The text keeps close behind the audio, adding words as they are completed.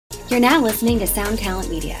You're now listening to Sound Talent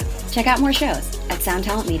Media. Check out more shows at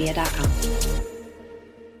soundtalentmedia.com.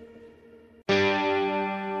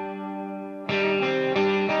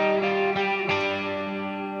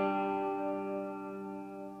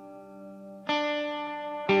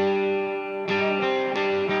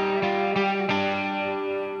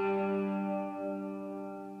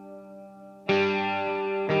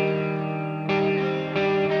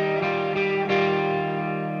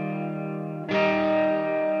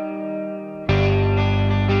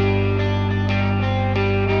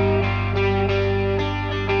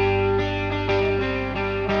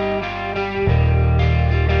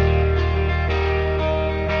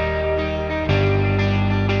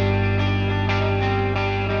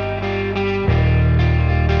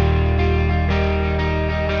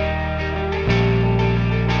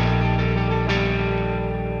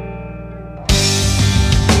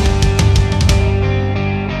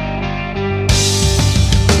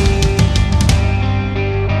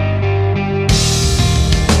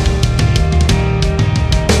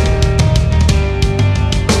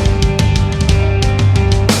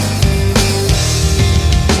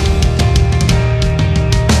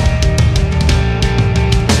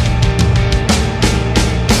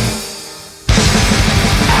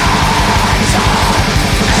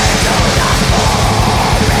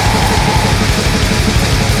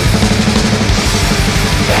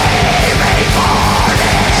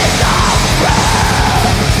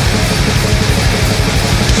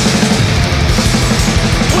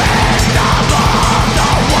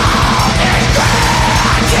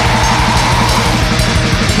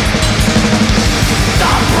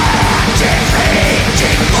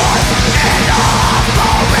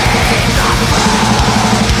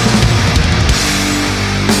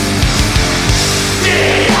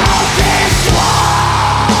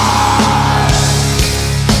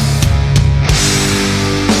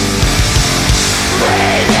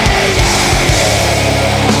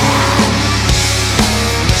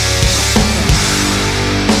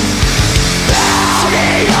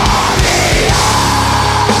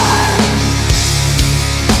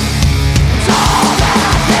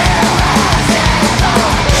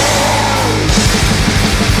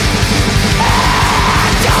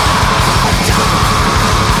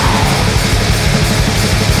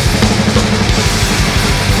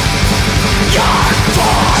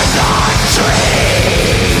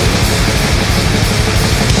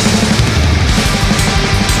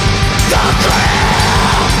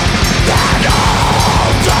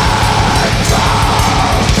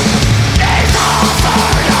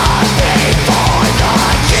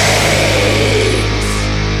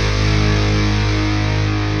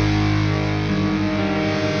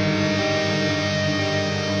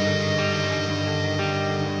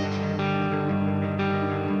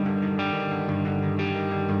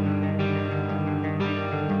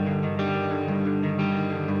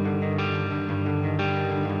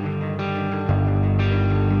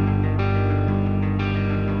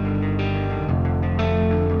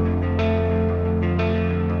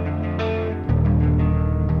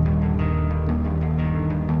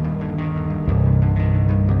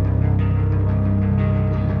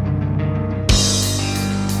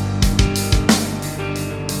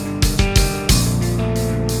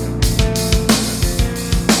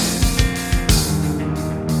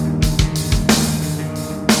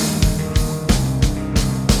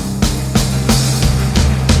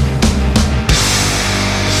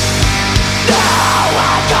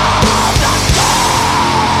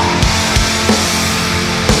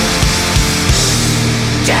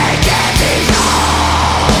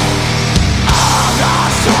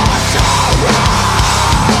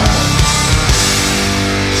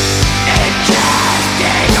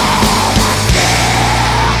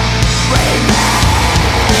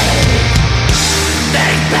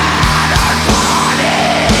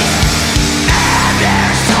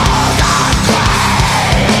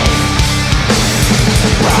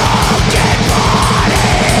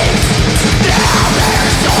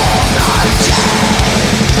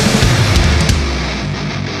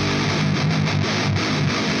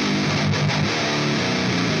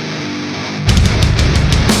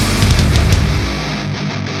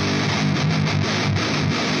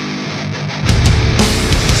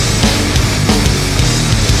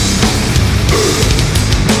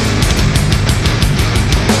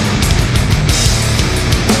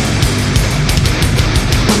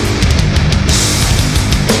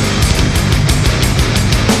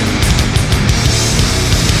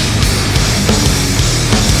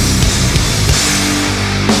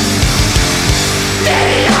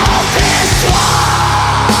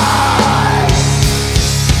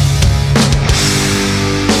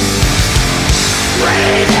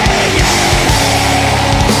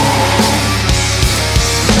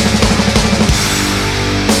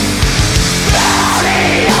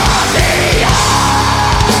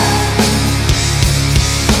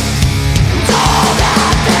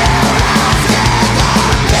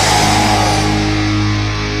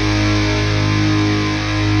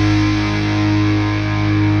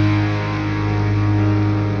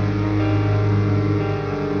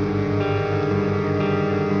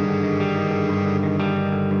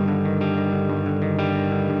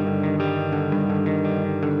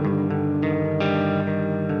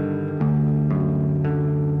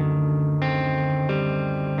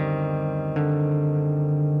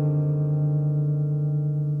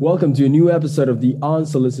 Welcome to a new episode of the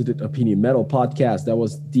Unsolicited Opinion Metal podcast. That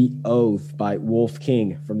was The Oath by Wolf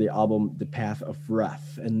King from the album The Path of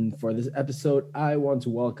Wrath. And for this episode, I want to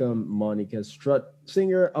welcome Monica Strut,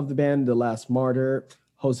 singer of the band The Last Martyr,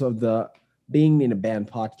 host of the Being in a Band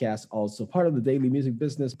podcast, also part of the Daily Music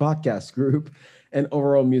Business podcast group, and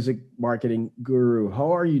overall music marketing guru.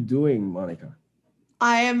 How are you doing, Monica?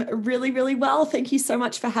 I am really, really well. Thank you so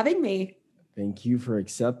much for having me. Thank you for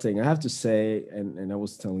accepting. I have to say, and I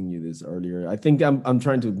was telling you this earlier, I think I'm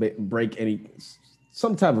trying to break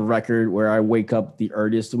some type of record where I wake up the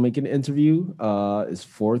earliest to make an interview. It's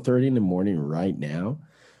 4:30 in the morning right now.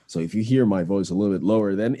 So if you hear my voice a little bit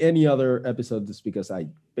lower than any other episode, just because I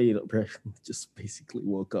just basically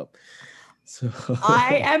woke up. So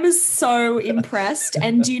I am so impressed.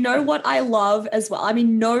 And do you know what I love as well? I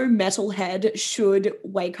mean, no metalhead should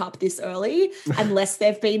wake up this early unless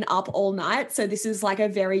they've been up all night. So this is like a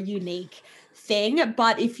very unique thing.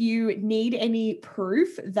 But if you need any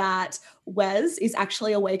proof that Wes is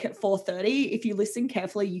actually awake at 4:30, if you listen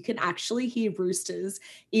carefully, you can actually hear roosters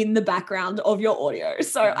in the background of your audio.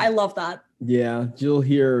 So I love that. Yeah, you'll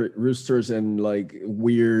hear roosters and like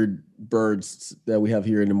weird birds that we have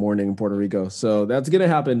here in the morning in Puerto Rico. So that's going to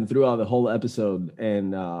happen throughout the whole episode.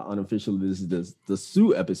 And unofficially, this is the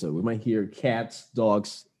Sue episode. We might hear cats,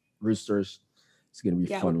 dogs, roosters. It's going to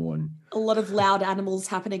be a fun one. A lot of loud animals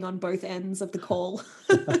happening on both ends of the call.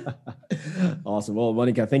 Awesome. Well,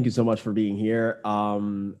 Monica, thank you so much for being here.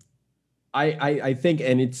 I think,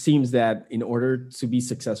 and it seems that in order to be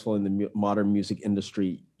successful in the modern music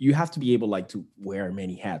industry, you have to be able to wear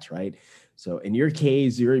many hats, right? So in your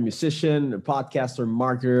case, you're a musician, a podcaster,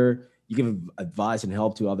 marketer. You give advice and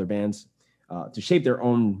help to other bands to shape their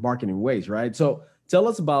own marketing ways, right? So tell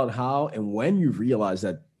us about how and when you realized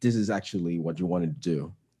that this is actually what you wanted to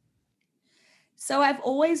do. So I've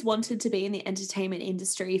always wanted to be in the entertainment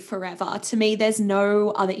industry forever. To me, there's no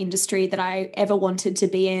other industry that I ever wanted to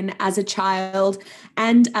be in as a child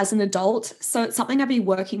and as an adult. So it's something I've been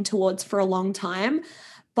working towards for a long time.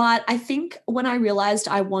 But I think when I realized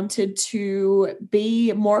I wanted to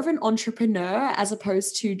be more of an entrepreneur as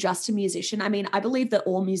opposed to just a musician, I mean, I believe that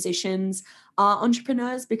all musicians are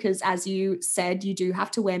entrepreneurs because, as you said, you do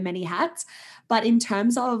have to wear many hats. But in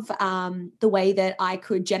terms of the way that I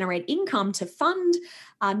could generate income to fund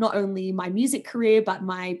not only my music career, but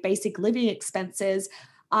my basic living expenses,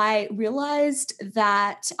 I realized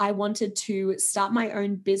that I wanted to start my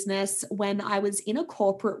own business when I was in a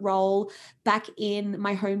corporate role back in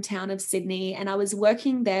my hometown of Sydney. And I was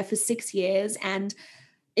working there for 6 years and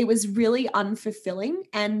it was really unfulfilling.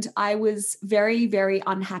 And I was very, very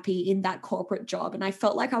unhappy in that corporate job. And I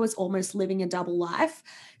felt like I was almost living a double life.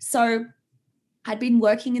 So I'd been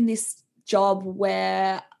working in this job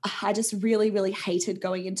where I just really, really hated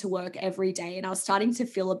going into work every day. And I was starting to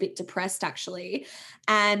feel a bit depressed, actually.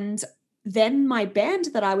 And then my band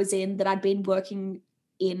that I was in, that I'd been working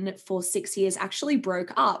in for 6 years, actually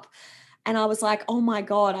broke up. And I was like, oh my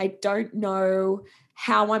God, I don't know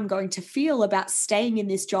how I'm going to feel about staying in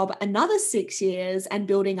this job another 6 years and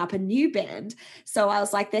building up a new band. So I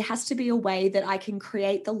was like, there has to be a way that I can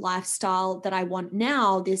create the lifestyle that I want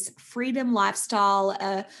now, this freedom lifestyle,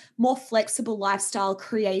 a more flexible lifestyle,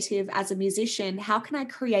 creative as a musician. How can I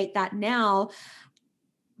create that now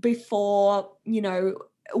before,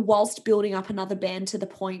 whilst building up another band to the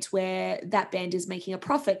point where that band is making a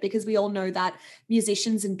profit? Because we all know that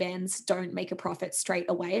musicians and bands don't make a profit straight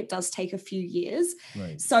away. It does take a few years.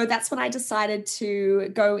 Right. So that's when I decided to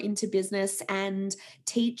go into business and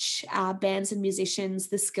teach bands and musicians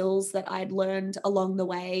the skills that I'd learned along the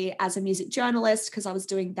way as a music journalist, because I was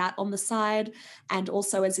doing that on the side, and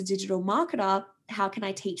also as a digital marketer. How can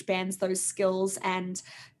I teach bands those skills and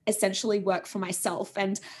essentially work for myself?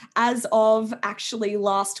 And as of actually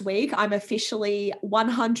last week, I'm officially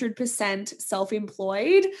 100%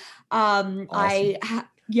 self-employed. Awesome.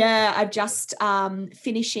 I'm just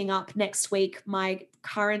finishing up next week my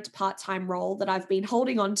current part-time role that I've been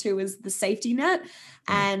holding on to as the safety net.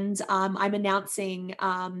 And I'm announcing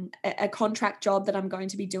a contract job that I'm going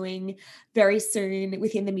to be doing very soon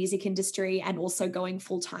within the music industry, and also going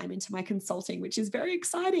full-time into my consulting, which is very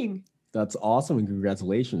exciting. That's awesome, and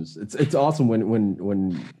congratulations. It's awesome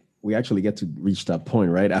when we actually get to reach that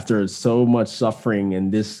point, right? After so much suffering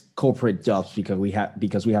in this corporate jobs,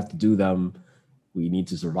 because we have to do them, we need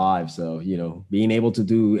to survive. So, being able to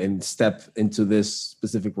do and step into this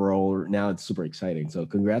specific role now, it's super exciting. So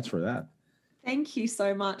congrats for that. Thank you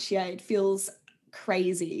so much. Yeah, it feels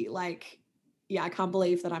crazy. I can't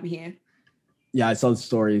believe that I'm here. Yeah, I saw the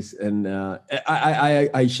stories, and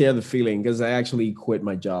I share the feeling because I actually quit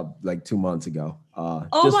my job like 2 months ago.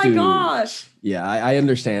 Oh my gosh. Yeah, I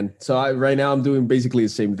understand. So right now I'm doing basically the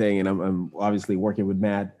same thing, and I'm obviously working with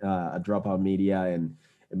Matt at Dropout Media, and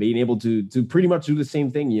being able to pretty much do the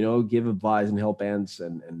same thing, give advice and help bands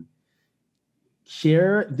and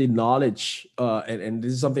share the knowledge. And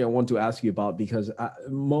this is something I want to ask you about because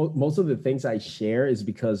most of the things I share is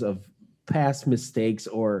because of past mistakes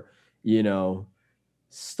or you know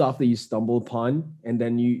stuff that you stumble upon, and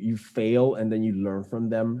then you fail, and then you learn from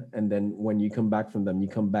them, and then when you come back from them you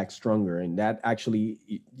come back stronger, and that actually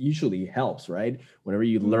usually helps, right? Whenever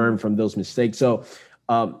you learn from those mistakes. So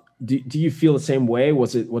do you feel the same way?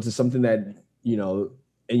 Was it something that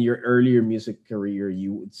in your earlier music career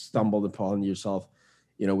you stumbled upon yourself,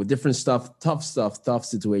 with different stuff, tough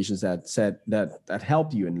situations that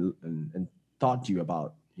helped you and taught you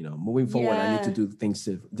about moving forward, I need to Yeah. do things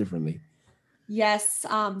differently? Yes,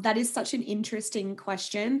 that is such an interesting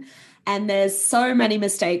question. And there's so many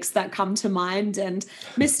mistakes that come to mind. And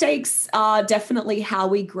mistakes are definitely how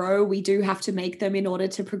we grow. We do have to make them in order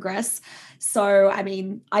to progress. So, I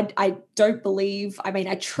mean, I don't believe, I mean,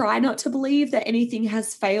 I try not to believe that anything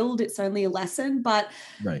has failed. It's only a lesson. But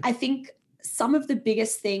Right. I think some of the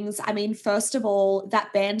biggest things, I mean, first of all,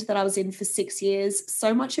 that band that I was in for 6 years,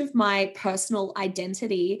 so much of my personal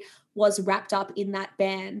identity was wrapped up in that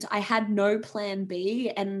band. I had no plan B.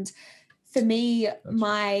 And for me,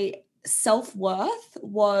 my self-worth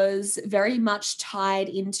was very much tied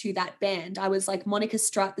into that band. I was like Monica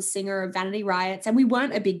Strut, the singer of Vanity Riots, and we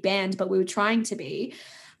weren't a big band, but we were trying to be.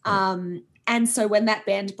 And so when that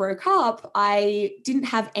band broke up, I didn't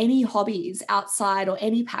have any hobbies outside or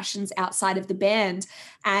any passions outside of the band.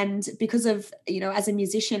 And because of, as a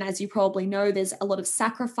musician, as you probably know, there's a lot of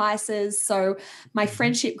sacrifices. So my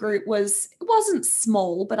friendship group wasn't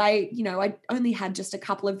small, but I only had just a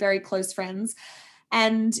couple of very close friends.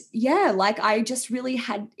 And yeah, like I just really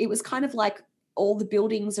it was kind of like all the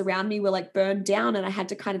buildings around me were like burned down and I had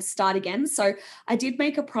to kind of start again. So I did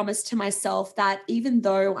make a promise to myself that even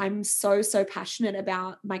though I'm so, so passionate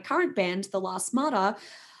about my current band, The Last Martyr,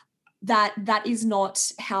 that is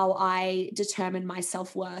not how I determine my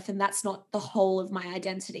self-worth, and that's not the whole of my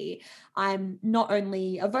identity. I'm not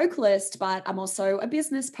only a vocalist, but I'm also a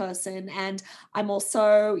business person, and I'm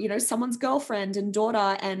also, someone's girlfriend and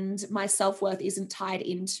daughter, and my self-worth isn't tied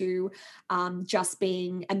into just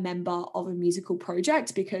being a member of a musical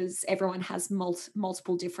project, because everyone has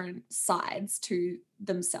multiple different sides to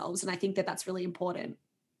themselves, and I think that that's really important.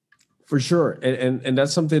 For sure. And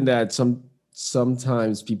that's something that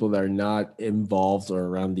sometimes people that are not involved or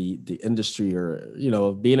around the industry,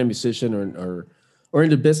 or being a musician or in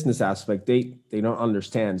the business aspect, they don't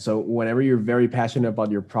understand. So whenever you're very passionate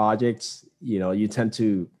about your projects, you tend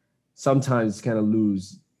to sometimes kind of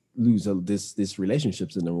lose this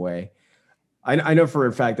relationships in a way. I know for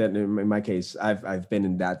a fact that in my case, I've been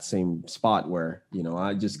in that same spot where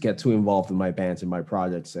I just get too involved in my bands and my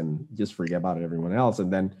projects and just forget about everyone else.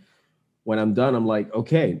 And then when I'm done, I'm like,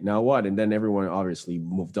 okay, now what? And then everyone obviously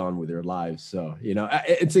moved on with their lives. So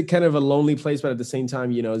it's a kind of a lonely place, but at the same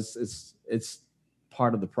time, it's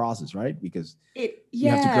part of the process, right? Because you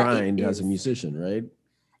have to It grind as a is. musician, right?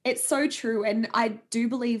 It's so true. And I do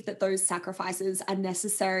believe that those sacrifices are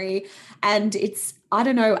necessary. And I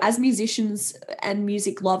don't know, as musicians and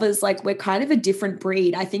music lovers, like we're kind of a different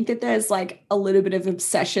breed. I think that there's like a little bit of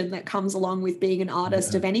obsession that comes along with being an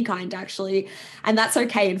artist of any kind, actually. And that's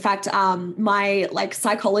okay. In fact, my like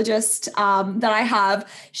psychologist that I have,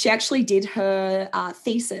 she actually did her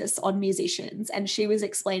thesis on musicians, and she was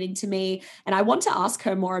explaining to me, and I want to ask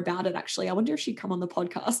her more about it, actually. I wonder if she'd come on the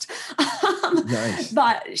podcast. Nice.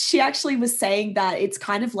 But she actually was saying that it's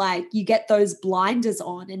kind of like you get those blinders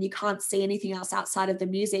on and you can't see anything else outside of the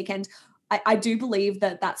music. And I do believe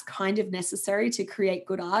that that's kind of necessary to create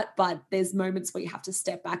good art, but there's moments where you have to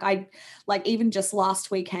step back. I like even just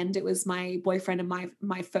last weekend, it was my boyfriend and my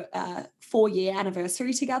 4-year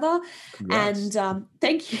anniversary together. Congrats. And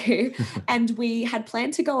thank you. And we had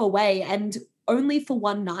planned to go away, and only for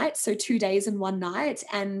one night, so 2 days and one night.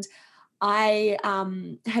 And I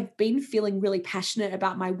have been feeling really passionate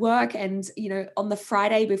about my work. And, on the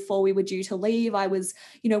Friday before we were due to leave, I was,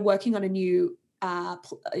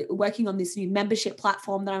 working on this new membership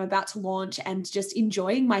platform that I'm about to launch, and just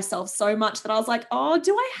enjoying myself so much that I was like, oh,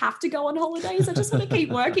 do I have to go on holidays? I just want to keep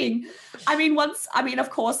working. Of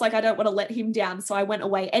course, like I don't want to let him down. So I went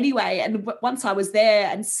away anyway. And once I was there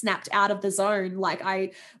and snapped out of the zone, like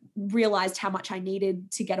I realized how much I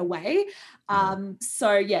needed to get away.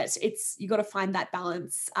 So yes, you got to find that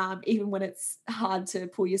balance, even when it's hard to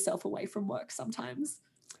pull yourself away from work sometimes.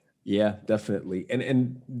 Yeah, definitely.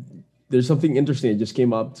 And there's something interesting that just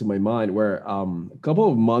came up to my mind where a couple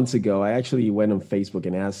of months ago I actually went on Facebook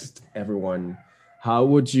and asked everyone, how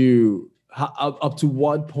would you up to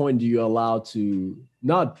what point do you allow to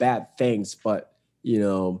not bad things, but you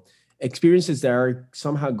know, experiences that are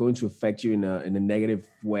somehow going to affect you in a negative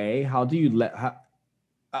way? How do you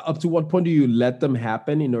up to what point do you let them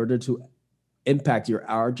happen in order to impact your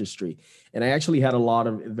artistry? And I actually had a lot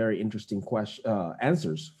of very interesting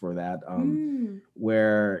answers for that, Mm.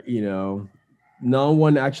 where no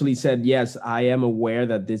one actually said, yes, I am aware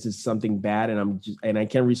that this is something bad and I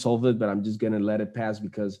can't resolve it, but I'm just going to let it pass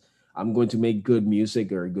because I'm going to make good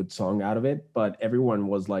music or a good song out of it. But everyone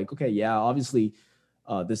was like, okay, yeah, obviously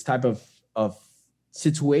this type of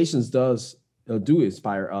situations do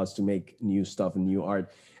inspire us to make new stuff and new art.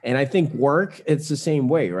 And I think work, it's the same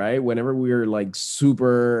way, right? Whenever we're like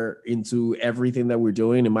super into everything that we're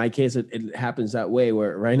doing, in my case, it happens that way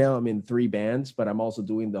where right now I'm in 3 bands, but I'm also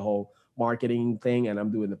doing the whole marketing thing and I'm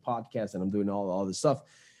doing the podcast and I'm doing all this stuff.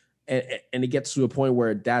 And it gets to a point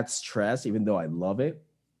where that's stress, even though I love it,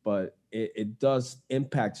 but it does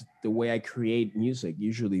impact the way I create music.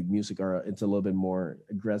 Usually music it's a little bit more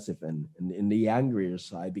aggressive and in the angrier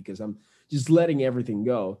side because I'm just letting everything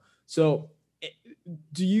go. So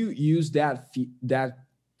do you use that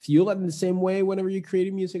fuel in the same way whenever you're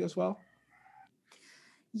creating music as well?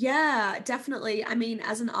 Yeah, definitely. I mean,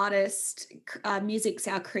 as an artist, music's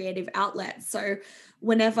our creative outlet. So,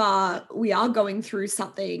 whenever we are going through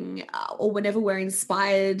something or whenever we're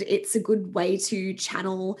inspired, it's a good way to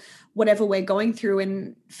channel whatever we're going through.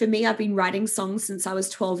 And for me, I've been writing songs since I was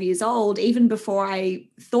 12 years old, even before I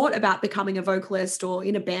thought about becoming a vocalist or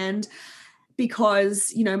in a band,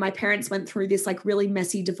 because my parents went through this like really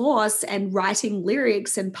messy divorce, and writing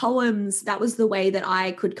lyrics and poems, that was the way that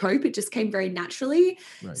I could cope. It just came very naturally.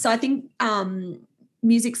 Right. So I think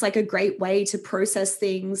music's like a great way to process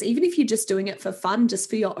things, even if you're just doing it for fun, just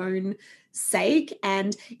for your own sake.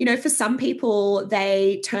 And for some people,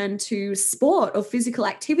 they turn to sport or physical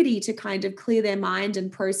activity to kind of clear their mind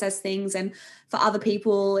and process things. And for other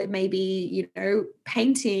people, it may be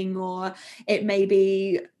painting, or it may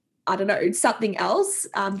be, I don't know, something else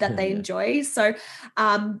that they Yeah. enjoy. So,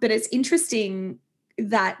 but it's interesting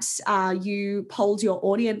that you polled your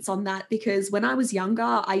audience on that, because when I was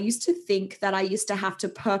younger, I used to think that I used to have to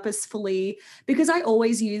purposefully, because I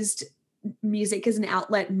always used music as an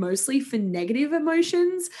outlet mostly for negative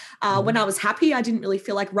emotions. When I Mhm. was happy, I didn't really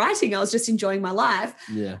feel like writing. I was just enjoying my life.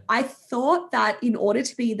 Yeah. I thought that in order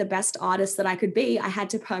to be the best artist that I could be, I had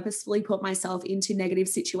to purposefully put myself into negative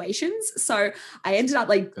situations. So I ended up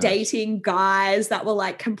like Gosh. dating guys that were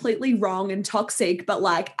like completely wrong and toxic, but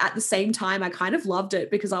like at the same time, I kind of loved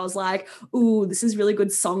it because I was like, ooh, this is really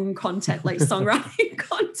good song content, like songwriting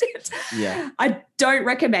content. Yeah. I don't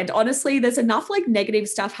recommend. Honestly, there's enough like negative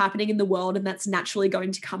stuff happening in the world, and that's naturally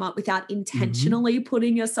going to come up without Mhm. intentionally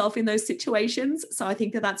putting yourself in those situations. So I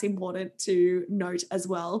think that that's important to note as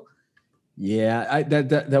well. Yeah,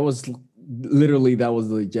 that was literally that was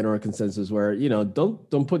the general consensus where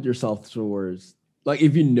don't put yourself towards, like,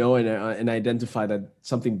 if you know and identify that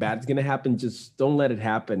something bad is gonna happen, just don't let it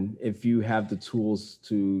happen if you have the tools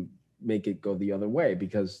to make it go the other way,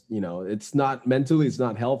 because it's not mentally, it's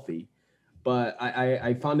not healthy. But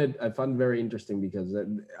I found it very interesting because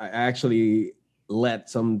I actually let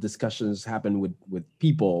some discussions happen with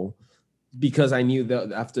people because I knew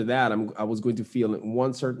that after that I was going to feel in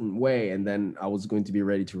one certain way and then I was going to be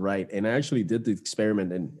ready to write. And I actually did the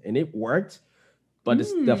experiment and it worked, but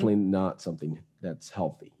it's Mm. definitely not something that's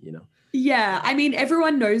healthy. Yeah, I mean,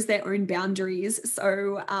 everyone knows their own boundaries.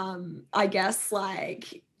 So I guess,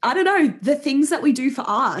 like, I don't know, the things that we do for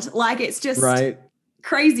art, like, it's just Right.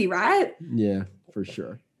 crazy, right? Yeah, for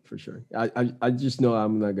sure. For sure. I just know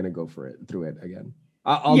I'm not gonna go for it through it again.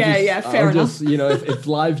 I'll Yeah, just yeah, I'll fair enough. just if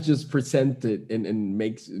life just presents it and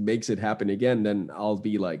makes it happen again, then I'll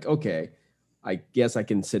be like, okay, I guess I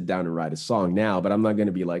can sit down and write a song now, but I'm not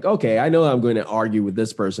gonna be like, okay, I know I'm going to argue with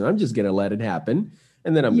this person. I'm just gonna let it happen,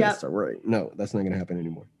 and then I'm gonna Yep. start writing. No, that's not gonna happen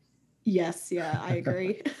anymore. Yes, yeah, I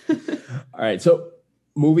agree. All right, so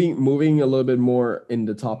moving a little bit more in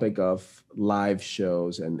the topic of live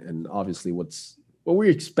shows and obviously what we're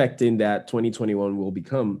expecting that 2021 will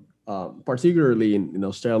become, particularly in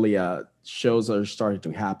Australia, shows are starting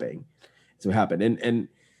to happen, and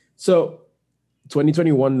so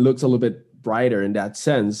 2021 looks a little bit brighter in that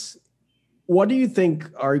sense. What do you think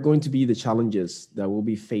are going to be the challenges that we'll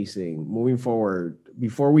be facing moving forward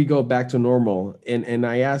before we go back to normal? And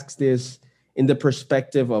I ask this in the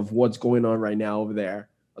perspective of what's going on right now over there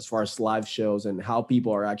as far as live shows and how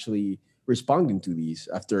people are actually responding to these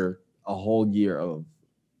after a whole year of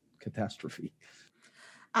catastrophe.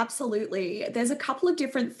 Absolutely. There's a couple of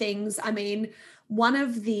different things. I mean, one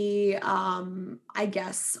of the, I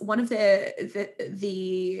guess, one of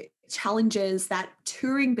the challenges that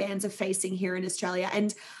touring bands are facing here in Australia,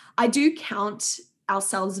 and I do count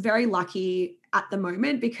ourselves very lucky at the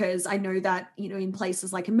moment, because I know that, you know, in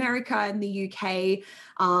places like America and the UK,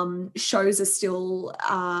 shows are still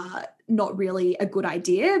not really a good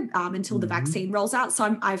idea until the vaccine rolls out.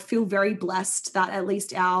 So I feel very blessed that at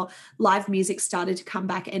least our live music started to come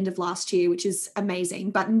back end of last year, which is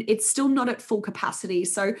amazing, but it's still not at full capacity.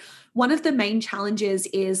 So one of the main challenges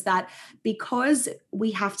is that because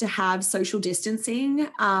we have to have social distancing,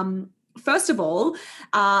 first of all,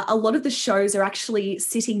 a lot of the shows are actually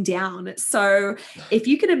sitting down. So if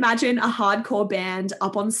you can imagine a hardcore band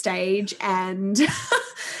up on stage and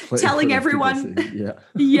telling everyone,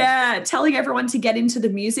 telling everyone to get into the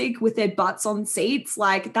music with their butts on seats,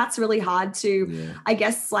 like that's really hard to, I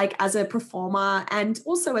guess, like as a performer and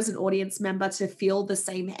also as an audience member to feel the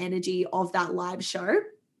same energy of that live show.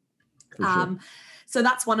 Sure. So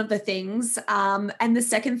that's one of the things. And the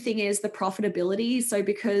second thing is the profitability. So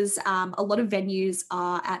because a lot of venues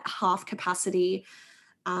are at half capacity,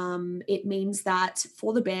 it means that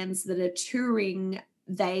for the bands that are touring,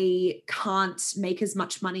 they can't make as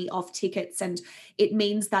much money off tickets. And it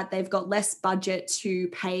means that they've got less budget to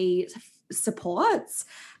pay supports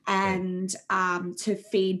and to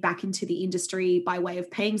feed back into the industry by way of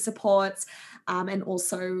paying supports. And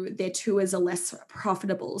also their tours are less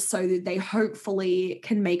profitable. So they hopefully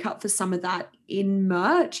can make up for some of that in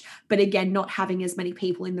merch. But again, not having as many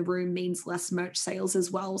people in the room means less merch sales as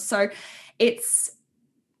well. So it's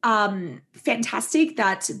fantastic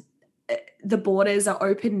that the borders are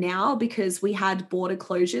open now, because we had border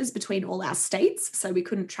closures between all our states. So we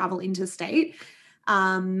couldn't travel interstate.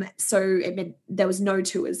 So it meant there was no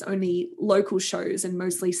tours, only local shows and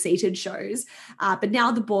mostly seated shows. But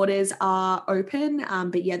now the borders are open.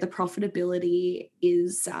 But yeah, the profitability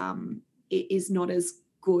is not as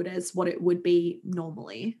good as what it would be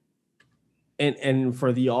normally. And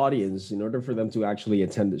for the audience, in order for them to actually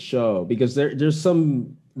attend the show, because there's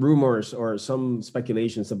some rumors or some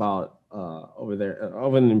speculations about over there,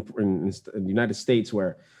 over in the United States,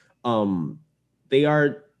 where they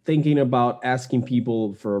are thinking about asking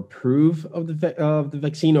people for a proof of the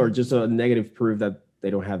vaccine, or just a negative proof that they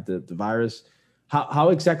don't have the virus. How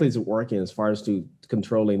exactly is it working as far as to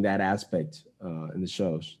controlling that aspect in the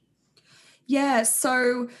shows? Yeah,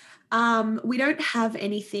 so we don't have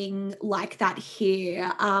anything like that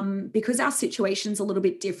here because our situation's a little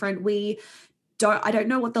bit different. I don't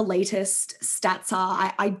know what the latest stats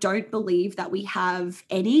are. I don't believe that we have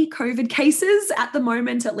any COVID cases at the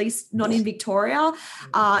moment, at least not in Victoria.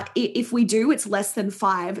 If we do, it's less than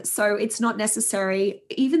 5. So it's not necessary,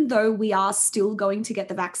 even though we are still going to get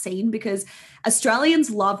the vaccine, because Australians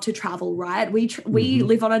love to travel, right? We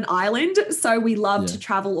live on an island, so we love to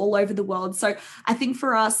travel all over the world. So I think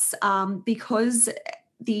for us, because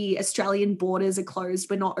the Australian borders are closed,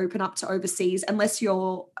 we're not open up to overseas unless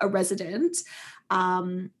you're a resident,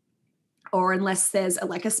 or unless there's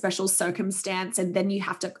a special circumstance, and then you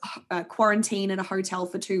have to quarantine in a hotel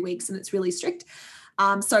for 2 weeks, and it's really strict.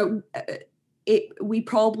 We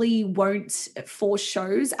probably won't, for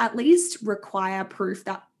shows at least, require proof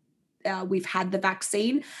that we've had the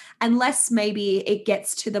vaccine, unless maybe it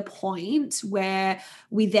gets to the point where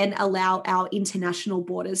we then allow our international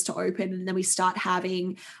borders to open, and then we start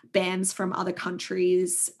having bands from other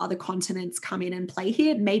countries, other continents come in and play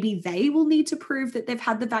here. Maybe they will need to prove that they've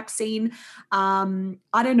had the vaccine.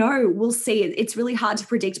 I don't know. We'll see. It's really hard to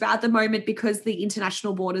predict, but at the moment, because the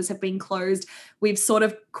international borders have been closed, we've sort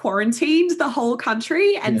of quarantined the whole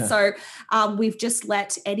country. And so we've just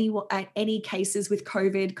let any cases with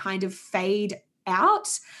COVID kind of fade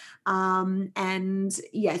out. And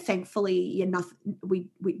yeah, thankfully, we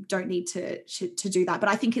don't need to do that. But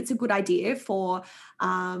I think it's a good idea for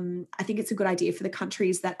the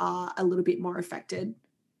countries that are a little bit more affected.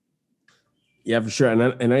 Yeah, for sure.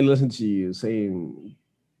 And I listen to you saying,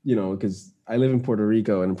 because I live in Puerto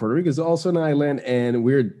Rico, and Puerto Rico is also an island, and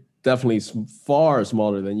we're definitely far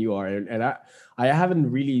smaller than you are. And I haven't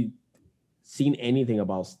really seen anything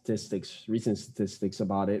about recent statistics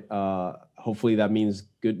about it. Hopefully that means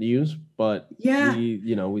good news, but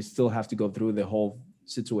we still have to go through the whole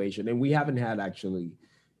situation. And we haven't had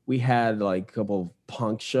we had a couple of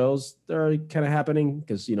punk shows that are kind of happening,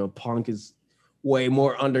 because, punk is way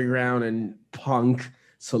more underground and punk.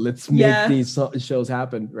 So let's make these shows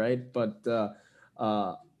happen. Right. But,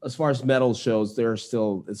 as far as metal shows, it's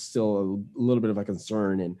still a little bit of a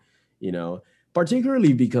concern. And,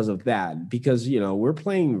 particularly because of that, because, we're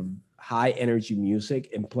playing high energy music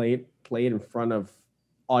and play it in front of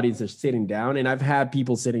audiences sitting down. And I've had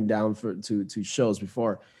people sitting down to shows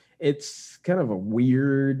before. It's kind of a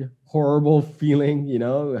weird, horrible feeling, you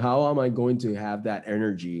know. How am I going to have that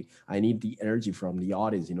energy? I need the energy from the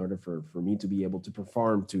audience in order for me to be able to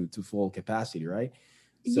perform to full capacity, right?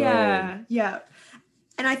 So Yeah.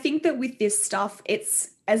 And I think that with this stuff,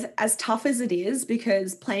 it's as tough as it is,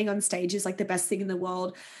 because playing on stage is like the best thing in the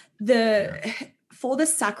world. For the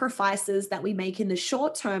sacrifices that we make in the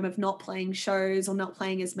short term of not playing shows or not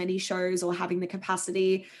playing as many shows or having the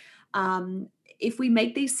capacity, if we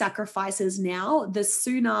make these sacrifices now, the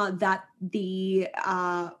sooner that the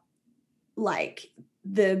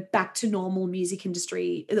back to normal music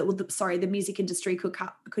industry, the music industry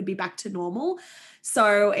could be back to normal.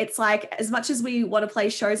 So it's like, as much as we want to play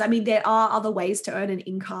shows, I mean, there are other ways to earn an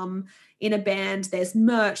income in a band. There's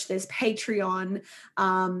merch, there's Patreon,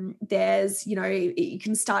 there's, you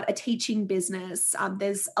can start a teaching business.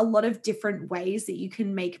 There's a lot of different ways that you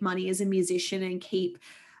can make money as a musician and keep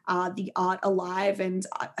the art alive. And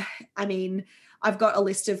I mean, I've got a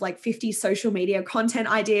list of like 50 social media content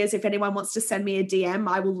ideas. If anyone wants to send me a DM,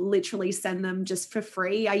 I will literally send them just for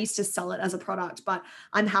free. I used to sell it as a product, but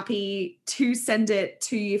I'm happy to send it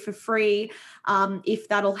to you for free if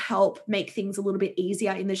that'll help make things a little bit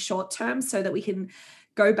easier in the short term so that we can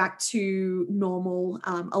go back to normal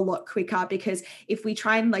a lot quicker. Because if we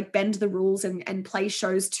try and like bend the rules and play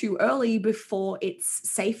shows too early before it's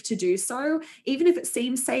safe to do so, even if it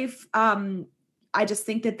seems safe, I just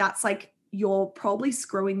think that that's like, you're probably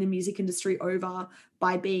screwing the music industry over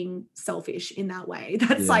by being selfish in that way.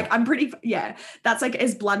 That's that's like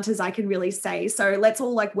as blunt as I can really say. So let's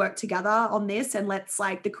all like work together on this, and let's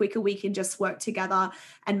like, the quicker we can just work together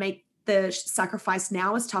and make the sacrifice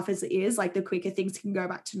now, as tough as it is, like the quicker things can go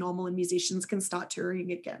back to normal and musicians can start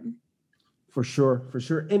touring again. For sure.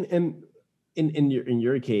 And in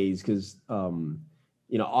your case, because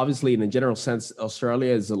obviously in a general sense,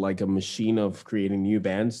 Australia is like a machine of creating new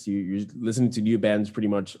bands. You're listening to new bands pretty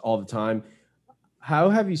much all the time. How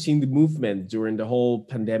have you seen the movement during the whole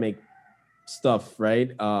pandemic stuff,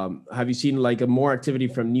 right? Have you seen like a more activity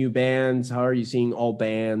from new bands? How are you seeing all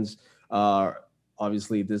bands?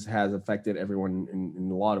 Obviously, this has affected everyone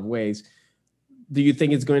in a lot of ways. Do you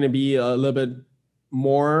think it's going to be a little bit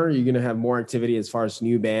more? You're going to have more activity as far as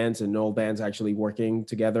new bands and old bands actually working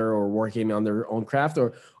together or working on their own craft,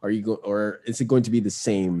 or or is it going to be the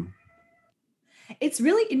same? It's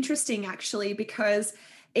really interesting actually, because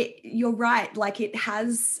you're right, like it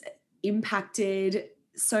has impacted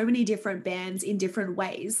so many different bands in different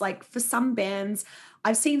ways. Like for some bands,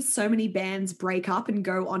 I've seen so many bands break up and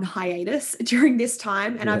go on hiatus during this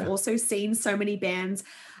time, and I've also seen so many bands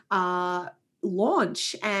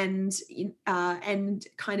launch and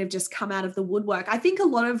kind of just come out of the woodwork. I think a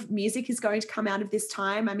lot of music is going to come out of this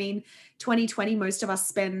time. I mean, 2020, most of us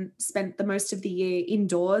spent the most of the year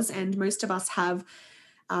indoors, and most of us have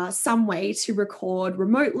some way to record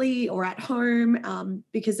remotely or at home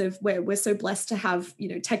because of we're so blessed to have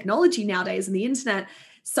technology nowadays and the internet.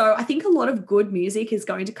 So I think a lot of good music is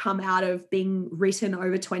going to come out of being written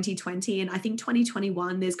over 2020, and I think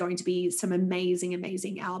 2021 there's going to be some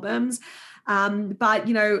amazing albums. But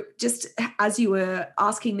just as you were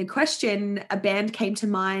asking the question, a band came to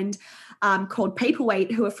mind called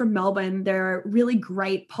Paperweight, who are from Melbourne. They're a really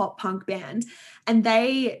great pop punk band, and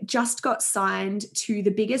they just got signed to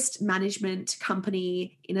the biggest management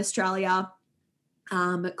company in Australia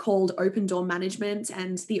called Open Door Management,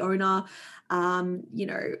 and the owner,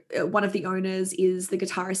 one of the owners is the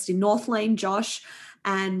guitarist in Northlane, Josh.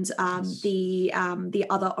 And the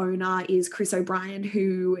other owner is Chris O'Brien,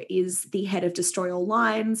 who is the head of Destroy All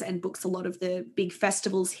Lines and books a lot of the big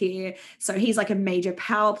festivals here. So he's like a major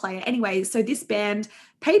power player. Anyway, so this band,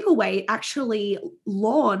 Paperweight, actually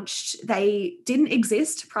launched. They didn't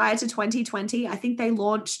exist prior to 2020. I think they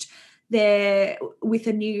launched there with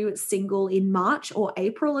a new single in March or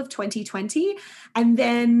April of 2020. And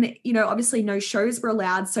then, obviously no shows were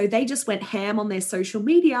allowed. So they just went ham on their social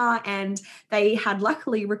media, and they had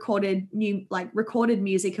luckily recorded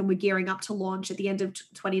music and were gearing up to launch at the end of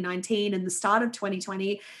 2019 and the start of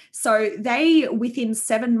 2020. So they, within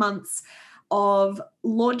 7 months of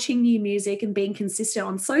launching new music and being consistent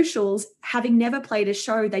on socials, having never played a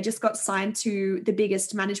show, they just got signed to the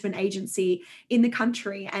biggest management agency in the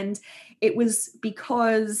country. And it was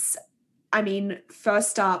because,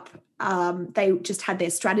 first up, they just had their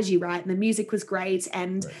strategy right and the music was great.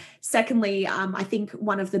 And secondly, I think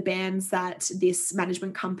one of the bands that this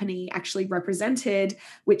management company actually represented,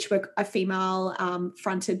 which were a female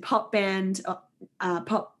fronted pop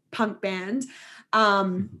punk band,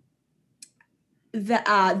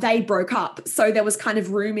 they broke up, so there was kind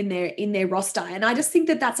of room in their roster. And I just think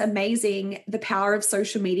that that's amazing, the power of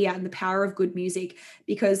social media and the power of good music,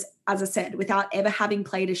 because as I said, without ever having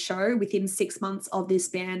played a show, within 6 months of this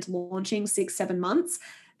band launching, 6-7 months,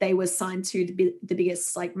 they were signed to the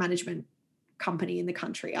biggest like management company in the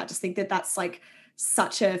country. I just think that that's like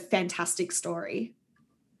such a fantastic story.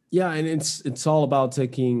 Yeah, and it's all about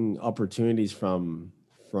taking opportunities from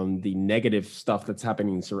the negative stuff that's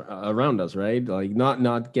happening around us, right? Like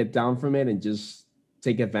not get down from it and just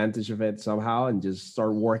take advantage of it somehow, and just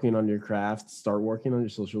start working on your craft, start working on your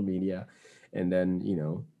social media, and then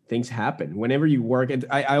things happen whenever you work. And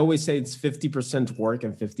I always say it's 50% work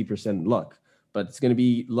and 50% luck, but it's gonna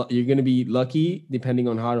be you're gonna be lucky depending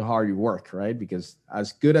on how hard you work, right? Because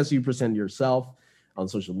as good as you present yourself on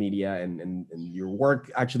social media, and your work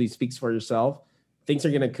actually speaks for yourself, things are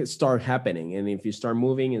going to start happening. And if you start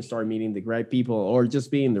moving and start meeting the right people, or just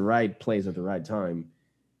be in the right place at the right time,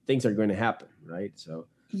 things are going to happen, right? So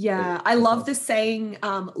yeah, I love the saying,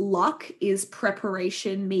 luck is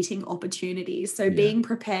preparation meeting opportunities. So being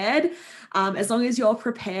prepared, as long as you're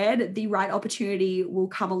prepared, the right opportunity will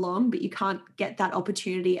come along, but you can't get that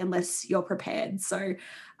opportunity unless you're prepared. So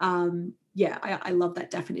I love that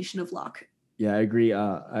definition of luck. Yeah, I agree.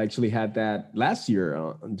 I actually had that last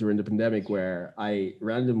year during the pandemic, where I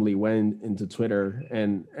randomly went into Twitter,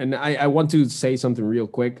 and I want to say something real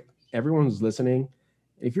quick. Everyone who's listening,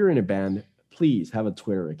 if you're in a band, please have a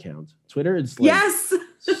Twitter account. Twitter is like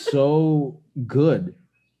so good.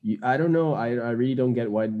 I don't know. I really don't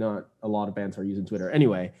get why not a lot of bands are using Twitter.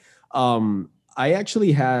 Anyway, I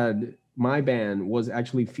actually had my band was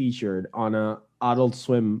actually featured on a Adult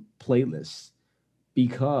Swim playlist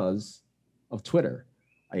because of Twitter.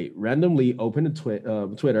 I randomly opened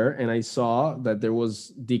Twitter, and I saw that there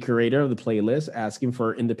was the curator of the playlist asking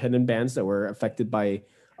for independent bands that were affected by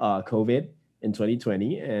COVID in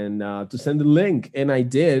 2020, and to send the link. And I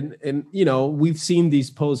did. And, we've seen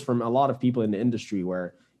these posts from a lot of people in the industry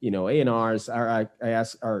where, A&Rs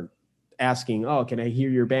are asking, oh, can I hear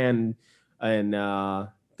your band? And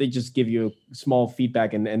they just give you a small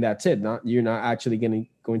feedback, and that's it. You're not actually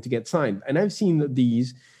going to get signed. And I've seen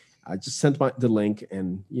these. I just sent the link,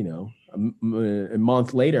 and a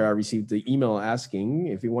month later, I received the email asking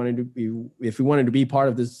if we wanted to be part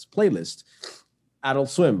of this playlist,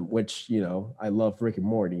 Adult Swim, which I love Rick and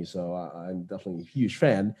Morty, so I'm definitely a huge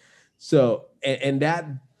fan. So and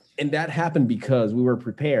that happened because we were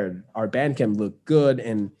prepared. Our Bandcamp looked good,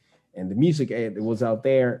 and the music it was out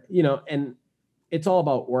there, and it's all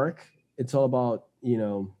about work. It's all about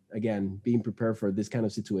again, being prepared for this kind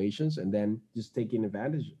of situations, and then just taking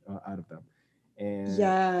advantage out of them.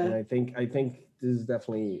 And I think this is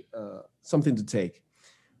definitely something to take.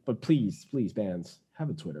 But please, bands, have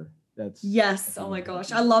a Twitter. That's oh my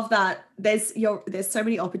gosh, I love that. There's so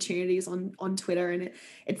many opportunities on Twitter, and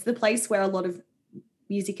it's the place where a lot of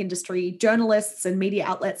music industry journalists and media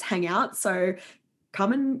outlets hang out. So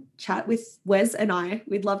come and chat with Wes and I.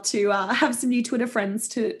 We'd love to have some new Twitter friends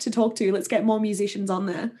to talk to. Let's get more musicians on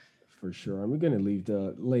there. For sure. And we're going to leave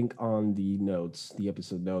the link on the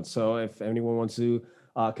episode notes. So if anyone wants to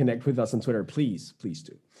connect with us on Twitter, please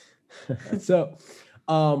do. So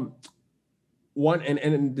one,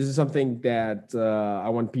 and this is something that I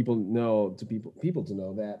want people to know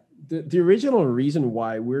that the original reason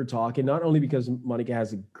why we're talking, not only because Monica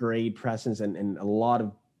has a great presence and a lot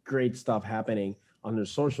of great stuff happening on her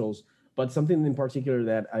socials, but something in particular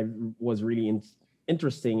that I was really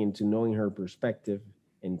interesting into knowing her perspective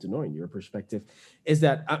and to knowing your perspective is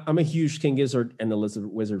that I'm a huge King Gizzard and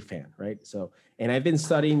Elizabeth Wizard fan, right? So, and I've been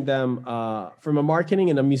studying them from a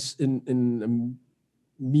marketing and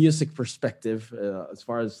a music perspective as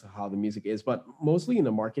far as how the music is, but mostly in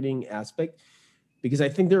the marketing aspect, because I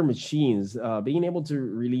think they're machines. Being able to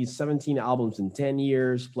release 17 albums in 10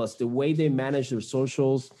 years, plus the way they manage their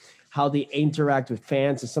socials, how they interact with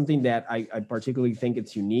fans is something that I particularly think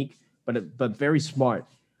it's unique, but very smart.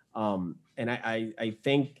 And I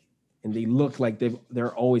think, and they look like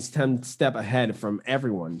they're always 10 step ahead from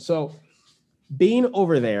everyone. So being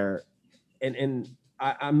over there, and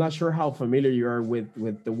I'm not sure how familiar you are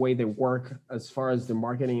with the way they work as far as the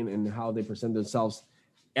marketing and how they present themselves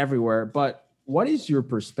everywhere, but what is your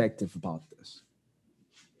perspective about this?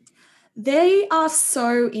 They are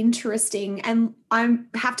so interesting. And I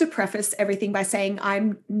have to preface everything by saying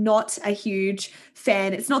I'm not a huge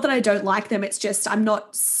fan. It's not that I don't like them. It's just I'm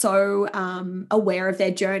not so aware of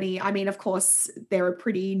their journey. I mean, of course, they're a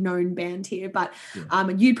pretty known band here, but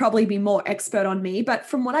you'd probably be more expert on me. But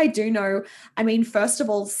from what I do know, I mean, first of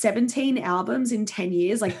all, 17 albums in 10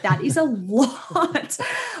 years, like that is a lot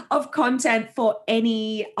of content for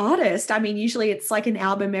any artist. I mean, usually it's like an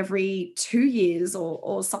album every 2 years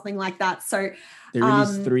or something like that. So they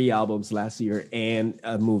released 3 albums last year and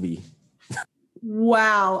a movie.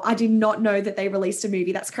 Wow, I did not know that they released a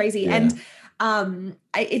movie. That's crazy. Yeah. And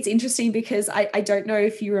it's interesting because I don't know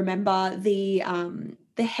if you remember the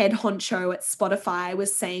head honcho at Spotify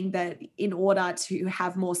was saying that in order to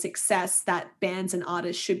have more success, that bands and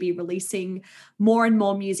artists should be releasing more and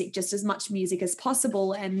more music, just as much music as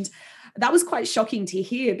possible. And that was quite shocking to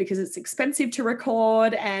hear because it's expensive to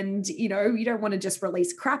record and, you know, you don't want to just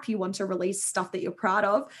release crap. You want to release stuff that you're proud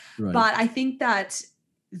of. Right. But I think that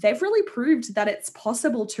they've really proved that it's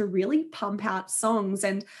possible to really pump out songs.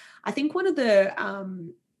 And I think one of the,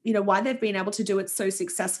 why they've been able to do it so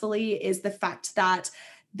successfully is the fact that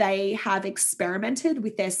they have experimented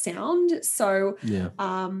with their sound. So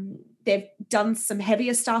they've done some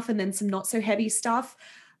heavier stuff and then some not so heavy stuff.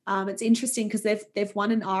 It's interesting because they've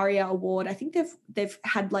won an ARIA award. I think they've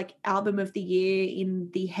had like album of the year in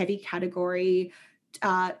the heavy category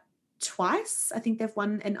twice. I think they've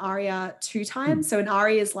won an ARIA 2 times. So an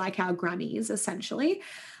ARIA is like our Grammys essentially.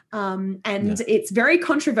 It's very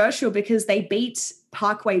controversial because they beat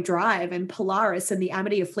Parkway Drive and Polaris and the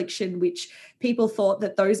Amity Affliction, which people thought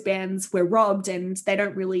that those bands were robbed, and they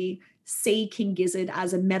don't really see King Gizzard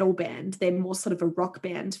as a metal band. They're more sort of a rock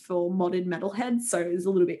band for modern metalheads. So it's a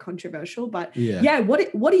little bit controversial, but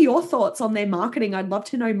what are your thoughts on their marketing? I'd love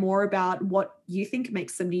to know more about what you think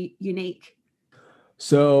makes them unique.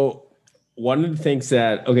 So one of the things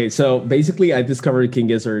so basically I discovered King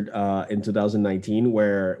Gizzard in 2019,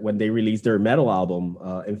 when they released their metal album,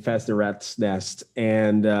 Infest the Rat's Nest.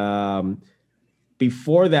 And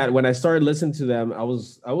before that, when I started listening to them, I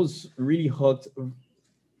was really hooked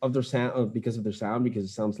of their sound because it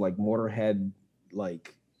sounds like Motorhead,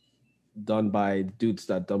 like done by dudes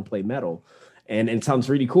that don't play metal. And it sounds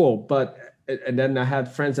really cool. And then I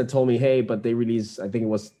had friends that told me, hey, but they released, I think it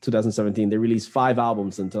was 2017, they released 5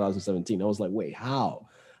 albums in 2017. I was like, wait, how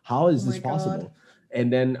is this possible? God.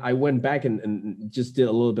 And then I went back and just did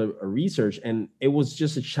a little bit of research, and it was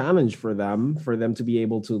just a challenge for them to be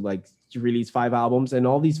able to release 5 albums. And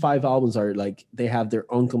all these 5 albums are like, they have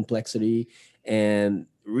their own complexity and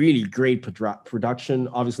really great production,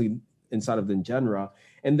 obviously inside of the genre.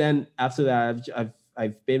 And then after that,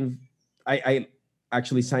 I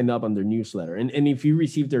actually signed up on their newsletter. And if you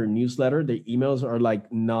receive their newsletter, their emails are like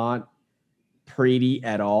not pretty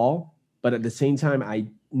at all. But at the same time, I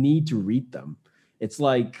need to read them. It's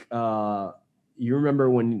like, you remember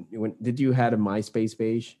when did you had a MySpace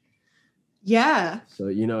page? Yeah. So,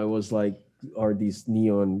 it was like, or these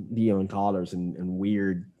neon colors and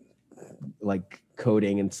weird like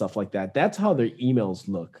coding and stuff like that. That's how their emails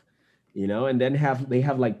look. And then they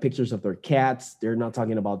have like pictures of their cats. They're not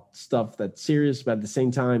talking about stuff that's serious, but at the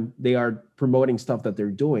same time, they are promoting stuff that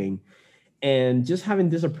they're doing. And just having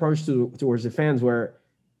this approach towards the fans where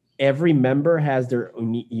every member has their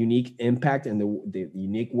unique impact and the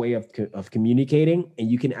unique way of communicating,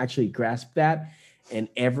 and you can actually grasp that. And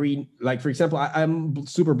for example, I'm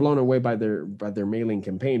super blown away by their mailing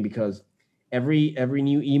campaign, because every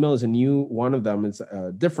new email is a new one of them. It's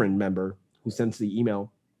a different member who sends the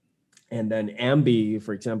email. And then Ambi,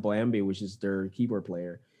 for example, which is their keyboard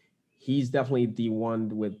player, he's definitely the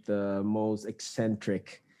one with the most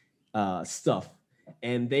eccentric stuff.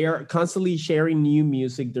 And they are constantly sharing new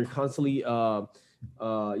music. They're constantly,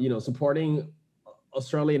 supporting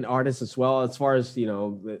Australian artists as well. As far as,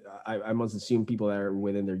 I must assume people that are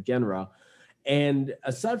within their genre. And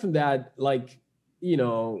aside from that,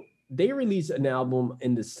 they released an album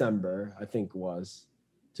in December, I think it was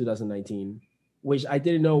 2019. Which I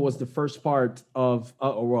didn't know was the first part of,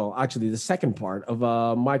 actually the second part of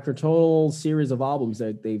a microtonal series of albums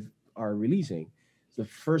that they are releasing. The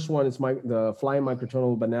first one is the Flying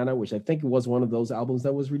Microtonal Banana, which I think was one of those albums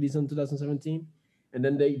that was released in 2017. And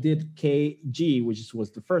then they did KG, which was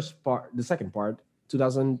the second part,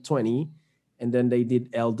 2020. And then they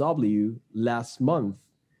did LW last month.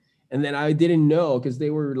 And then I didn't know, because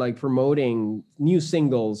they were like promoting new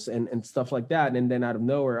singles and stuff like that. And then out of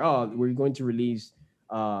nowhere, we're going to release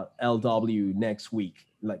LW next week.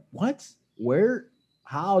 Like, what? Where?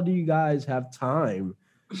 How do you guys have time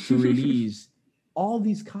to release all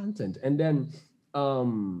these content? And then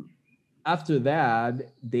after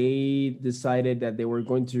that, they decided that they were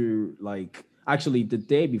going to like actually the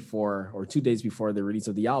day before or 2 days before the release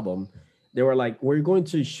of the album, they were like, we're going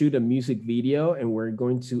to shoot a music video and we're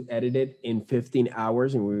going to edit it in 15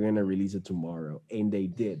 hours and we're going to release it tomorrow. And they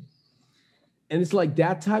did. And it's like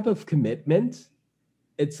that type of commitment.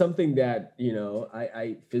 It's something that,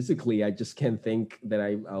 I physically, I just can't think that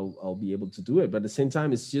I'll be able to do it. But at the same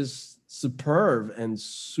time, it's just superb and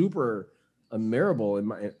super admirable.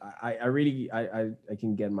 And I really, I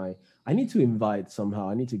can get I need to invite somehow.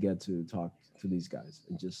 I need to get to talk to these guys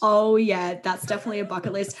and just. Oh yeah, that's definitely a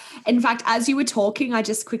bucket list. In fact, as you were talking, I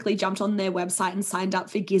just quickly jumped on their website and signed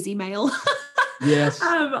up for Gizzy Mail. Yes,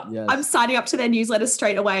 yes. I'm signing up to their newsletter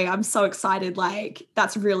straight away. I'm so excited. Like,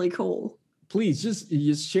 that's really cool. Please just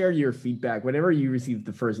share your feedback whenever you receive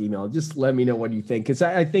the first email. Just let me know what you think, because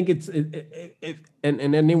I think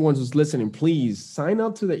and anyone who's listening, please sign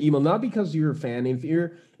up to the email, not because you're a fan. If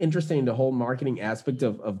you're interested in the whole marketing aspect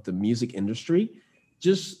of the music industry,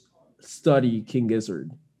 just study King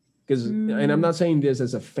Gizzard. Because and I'm not saying this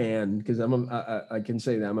as a fan, because I can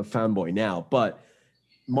say that I'm a fanboy now, but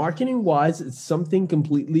marketing wise, it's something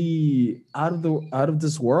completely out of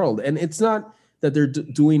this world. And it's not that they're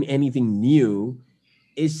doing anything new.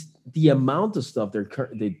 It's the amount of stuff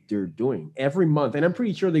they're doing every month. And I'm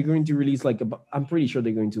pretty sure they're going to release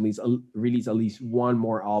release at least one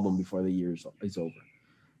more album before the year is over.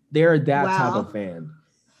 They're that type of fan.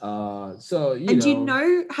 Have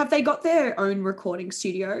they got their own recording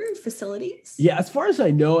studio facilities? Yeah, as far as I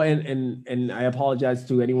know, and I apologize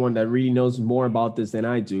to anyone that really knows more about this than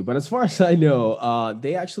I do, but as far as I know,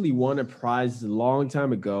 they actually won a prize a long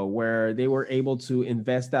time ago where they were able to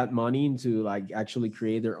invest that money into like actually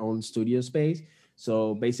create their own studio space.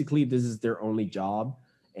 So basically, this is their only job,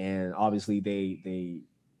 and obviously they they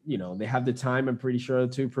have the time, I'm pretty sure,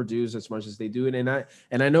 to produce as much as they do. And I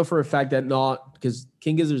know for a fact that not because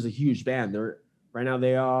King Gizzard is a huge band. Right now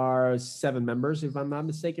they are 7 members, if I'm not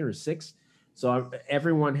mistaken, or 6. So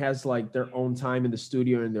everyone has like their own time in the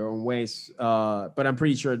studio in their own ways. But I'm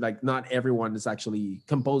pretty sure like not everyone is actually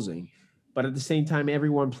composing. But at the same time,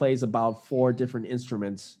 everyone plays about 4 different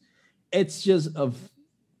instruments. It's just a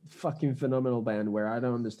fucking phenomenal band where I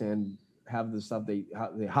don't understand half the stuff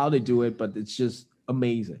how they do it, but it's just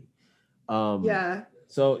amazing.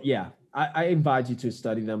 So yeah, I invite you to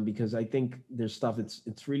study them because I think their stuff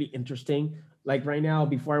it's really interesting. Like right now,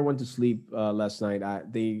 before I went to sleep last night,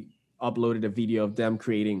 they uploaded a video of them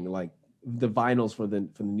creating like the vinyls for the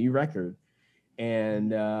new record,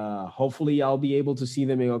 and hopefully I'll be able to see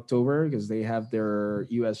them in October because they have their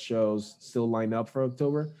US shows still lined up for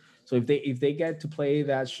October. So if they get to play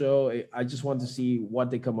that show, I just want to see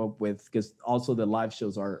what they come up with, because also the live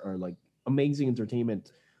shows are like amazing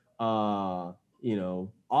entertainment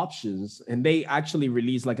options. And they actually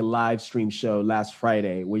released like a live stream show last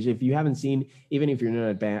Friday, which if you haven't seen, even if you're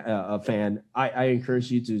not a fan, I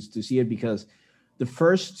encourage you to see it, because the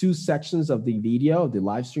first 2 sections of the video, the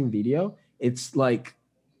live stream video, it's like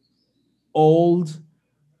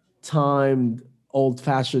old-fashioned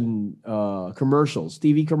commercials,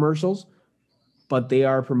 TV commercials, but they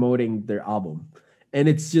are promoting their album. And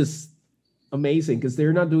it's just amazing because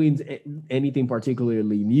they're not doing anything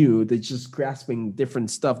particularly new. They're just grasping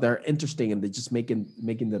different stuff that are interesting and they're just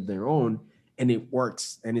making them their own, and it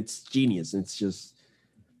works, and it's genius. It's just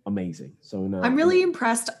amazing. So I'm really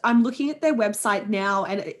impressed. I'm looking at their website now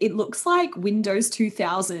and it looks like Windows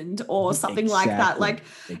 2000 or something like that. Like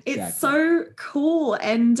It's so cool.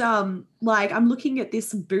 And like I'm looking at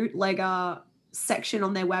this bootlegger section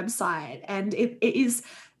on their website, and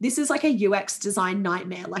this is like a UX design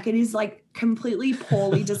nightmare. Like it is like completely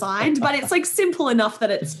poorly designed, but it's like simple enough that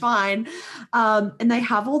it's fine. And they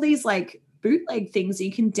have all these like bootleg things.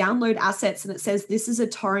 You can download assets, and it says this is a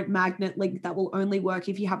torrent magnet link that will only work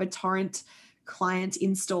if you have a torrent client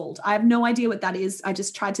installed. I have no idea what that is. I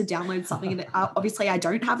just tried to download something, and obviously I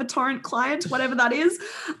don't have a torrent client, whatever that is.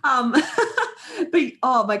 But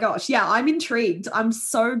oh my gosh, yeah, I'm intrigued. I'm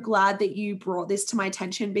so glad that you brought this to my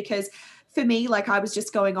attention, because for me, like I was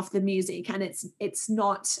just going off the music, and it's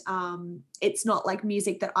not like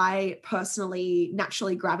music that I personally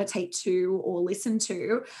naturally gravitate to or listen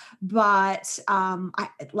to, but I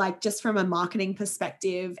like, just from a marketing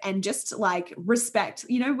perspective and just like respect,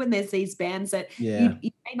 when there's these bands that you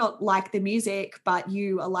may not like the music, but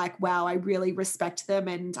you are like, wow, I really respect them,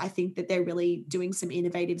 and I think that they're really doing some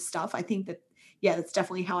innovative stuff. I think that, yeah, that's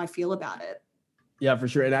definitely how I feel about it. Yeah, for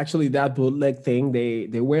sure. And actually that bootleg thing,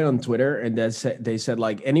 they went on Twitter and they said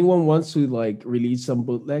like, anyone wants to like release some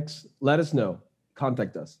bootlegs, let us know,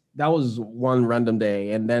 contact us. That was one random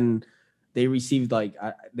day. And then they received like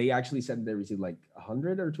they actually said they received like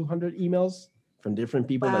 100 or 200 emails from different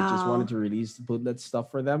people that just wanted Wow. to release bootleg stuff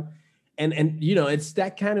for them. And it's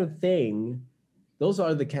that kind of thing. Those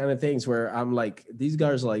are the kind of things where I'm like, these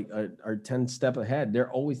guys like are 10 step ahead.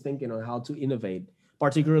 They're always thinking on how to innovate,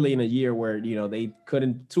 particularly in a year where they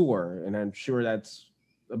couldn't tour, and I'm sure that's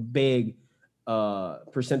a big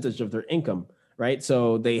percentage of their income, right?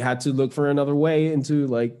 So they had to look for another way into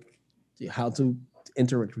like how to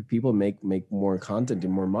interact with people, make more content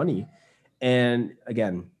and more money. And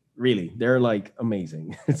again, really, they're like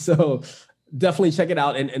amazing. So definitely check it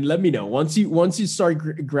out, and let me know once you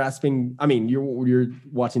start grasping. I mean, you're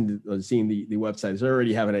watching seeing the website, so you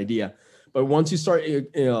already have an idea. But once you start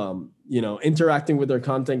interacting with their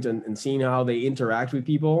content and seeing how they interact with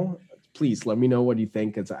people, please let me know what you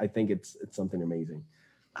think, because I think it's something amazing.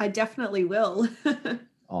 I definitely will.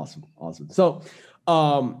 Awesome. So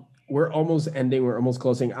we're almost ending, we're almost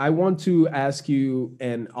closing. I want to ask you,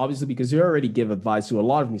 and obviously because you already give advice to a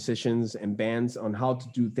lot of musicians and bands on how to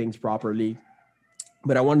do things properly,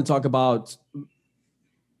 but I want to talk about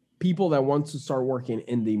people that want to start working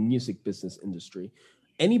in the music business industry.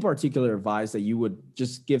 Any particular advice that you would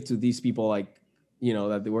just give to these people, like,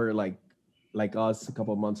 that they were like us a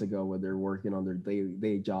couple of months ago, where they're working on their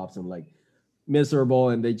day jobs and like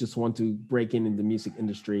miserable, and they just want to break in the music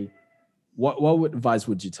industry? What advice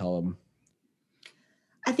would you tell them?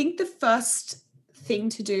 I think the first thing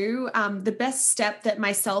to do, the best step that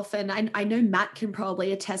myself, and I know Matt can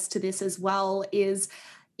probably attest to this as well, is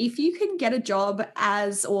if you can get a job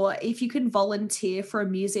or if you can volunteer for a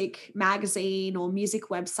music magazine or music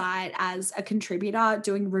website as a contributor,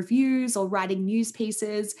 doing reviews or writing news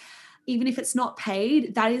pieces, even if it's not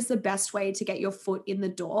paid, that is the best way to get your foot in the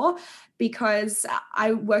door. Because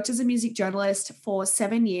I worked as a music journalist for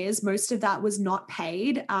 7 years. Most of that was not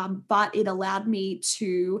paid, but it allowed me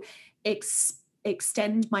to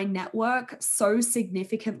extend my network so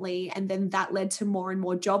significantly. And then that led to more and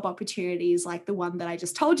more job opportunities, like the one that I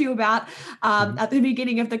just told you about at the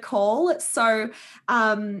beginning of the call. So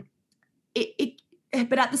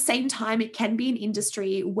but at the same time, it can be an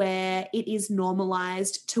industry where it is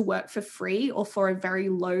normalized to work for free or for a very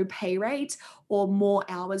low pay rate or more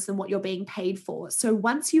hours than what you're being paid for. So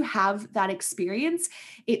once you have that experience,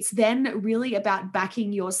 it's then really about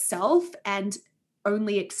backing yourself and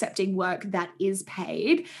only accepting work that is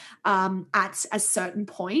paid at a certain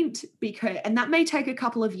point, and that may take a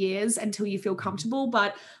couple of years until you feel comfortable.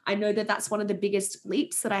 But I know that that's one of the biggest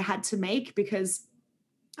leaps that I had to make, because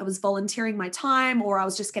I was volunteering my time or I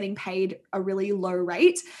was just getting paid a really low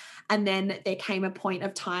rate. And then there came a point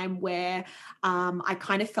of time where I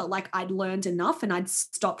kind of felt like I'd learned enough and I'd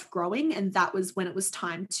stopped growing. And that was when it was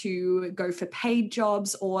time to go for paid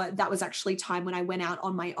jobs, or that was actually time when I went out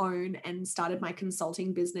on my own and started my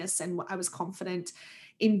consulting business, and I was confident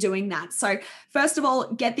in doing that. So first of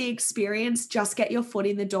all, get the experience, just get your foot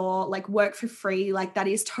in the door, like work for free. Like that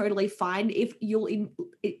is totally fine. If you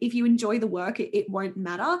enjoy the work, it won't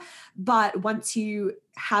matter. But once you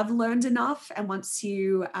have learned enough and once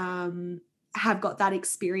you have got that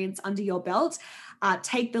experience under your belt,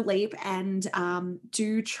 take the leap and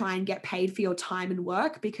do try and get paid for your time and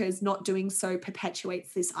work, because not doing so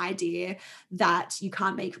perpetuates this idea that you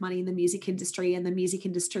can't make money in the music industry, and the music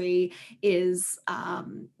industry is,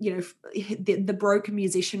 the broke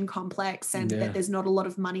musician complex, and that there's not a lot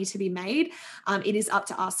of money to be made. It is up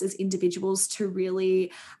to us as individuals to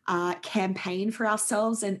really campaign for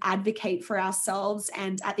ourselves and advocate for ourselves.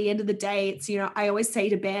 And at the end of the day, it's, I always say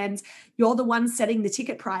to bands, you're the ones setting the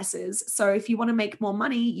ticket prices. So if you want to make more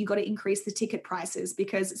money, you got to increase the ticket prices,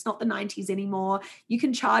 because it's not the 90s anymore. You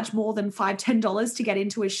can charge more than $5-10 to get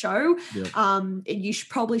into a show. Yep. You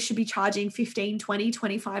probably should be charging $15, $20,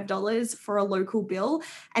 $25 for a local bill.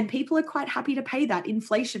 And people are quite happy to pay that.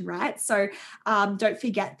 Inflation, right? So don't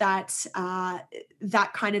forget that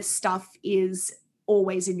that kind of stuff is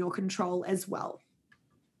always in your control as well.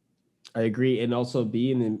 I agree. And also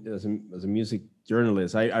being as a music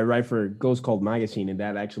journalist, I write for Ghost Cult magazine, and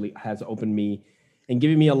that actually has opened me and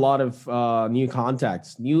given me a lot of new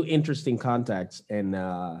contacts, new interesting contacts. And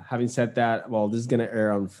having said that, well, this is going to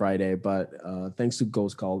air on Friday, but thanks to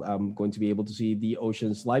Ghost Cult, I'm going to be able to see the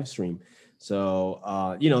Oceans live stream. So,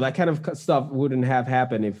 that kind of stuff wouldn't have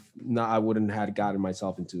happened if not, I wouldn't have gotten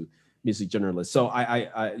myself into music journalism. So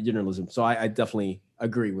I definitely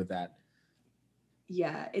agree with that.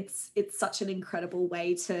 Yeah, it's such an incredible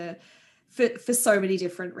way for so many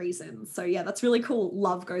different reasons. So yeah, that's really cool.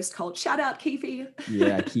 Love Ghost Cult. Shout out Keithy.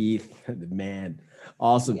 Yeah, Keith, the man.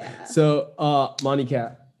 Awesome. Yeah. So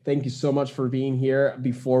Monica, thank you so much for being here.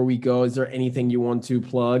 Before we go, is there anything you want to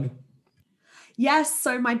plug? Yes,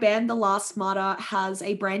 so my band, The Last Martyr, has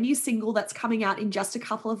a brand new single that's coming out in just a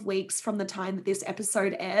couple of weeks from the time that this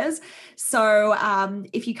episode airs. So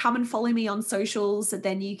if you come and follow me on socials,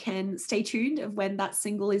 then you can stay tuned of when that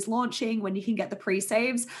single is launching, when you can get the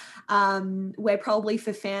pre-saves. We're probably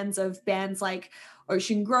for fans of bands like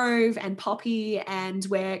Ocean Grove and Poppy, and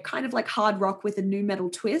we're kind of like hard rock with a nu metal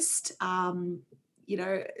twist.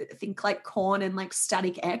 Think like Korn and like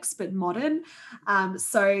Static X, but modern.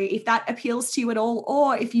 So if that appeals to you at all,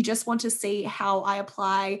 or if you just want to see how I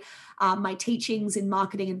apply my teachings in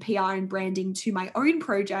marketing and PR and branding to my own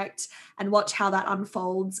project and watch how that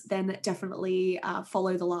unfolds, then definitely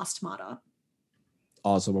follow The Last Martyr.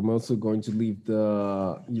 Awesome. I'm also going to leave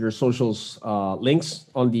your socials links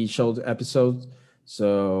on the show episodes.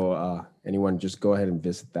 So anyone just go ahead and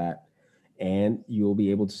visit that, and you'll be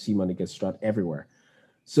able to see Monica Strut everywhere.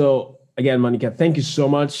 So again, Monica, thank you so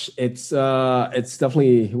much. It was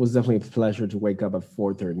definitely a pleasure to wake up at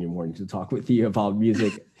 4:30 in the morning to talk with you about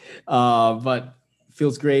music. But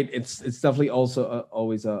feels great. It's definitely also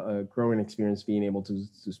always a growing experience being able to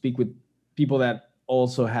speak with people that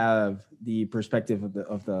also have the perspective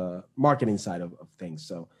of the marketing side of things.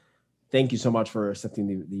 So thank you so much for accepting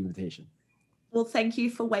the invitation. Well, thank you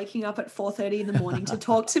for waking up at 4:30 in the morning to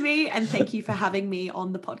talk to me, and thank you for having me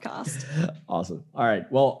on the podcast. Awesome. All right.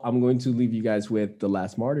 Well, I'm going to leave you guys with The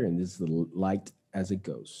Last Martyr, and this is the Light as a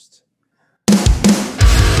Ghost.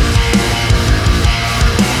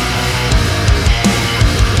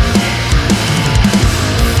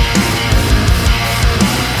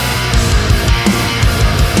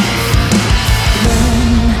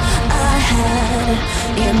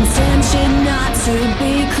 Intention not to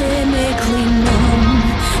be clinically numb,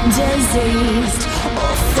 diseased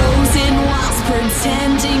or frozen whilst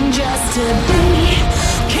pretending just to be.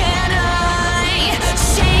 Can I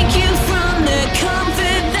shake you from the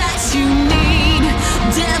comfort that you need?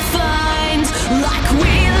 Defined like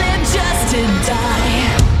we live just to die.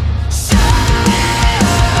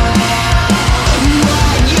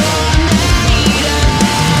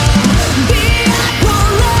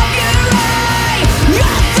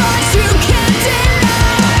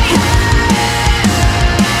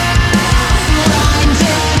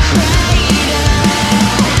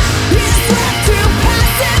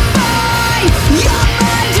 Your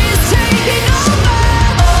mind is taking over.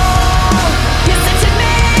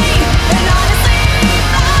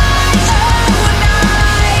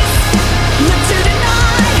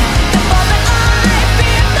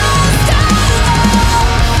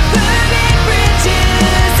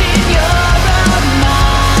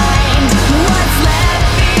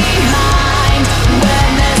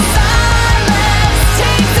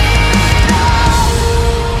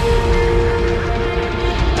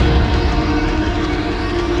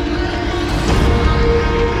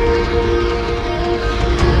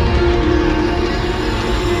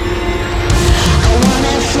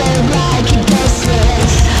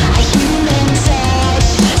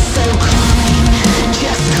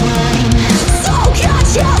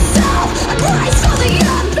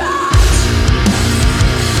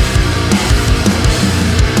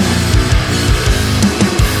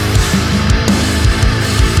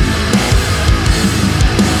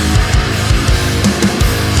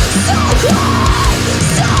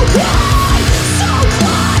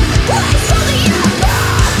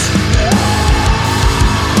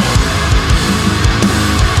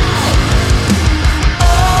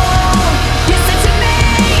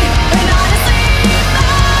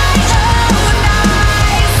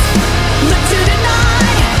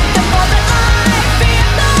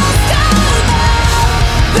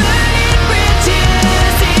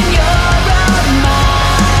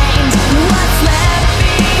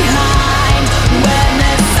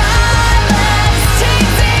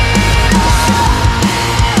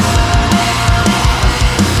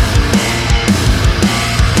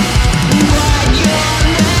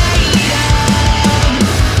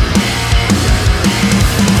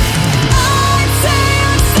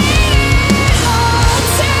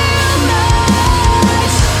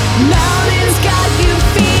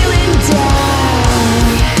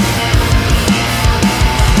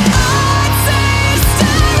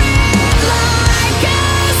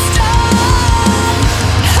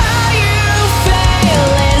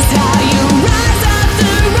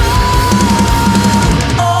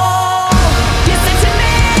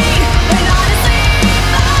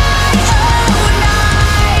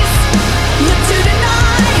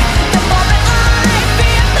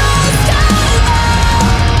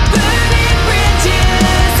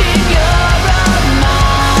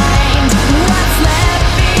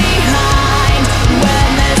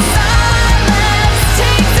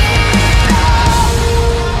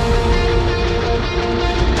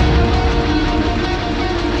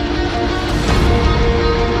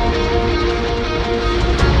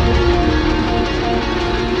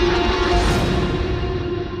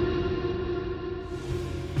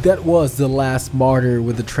 That was The Last Martyr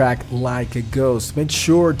with the track Like a Ghost. Make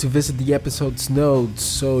sure to visit the episode's notes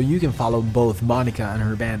so you can follow both Monica and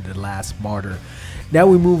her band The Last Martyr. Now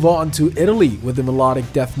we move on to Italy with the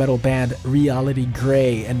melodic death metal band Reality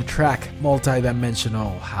Grey and the track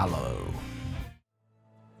Multidimensional Halo.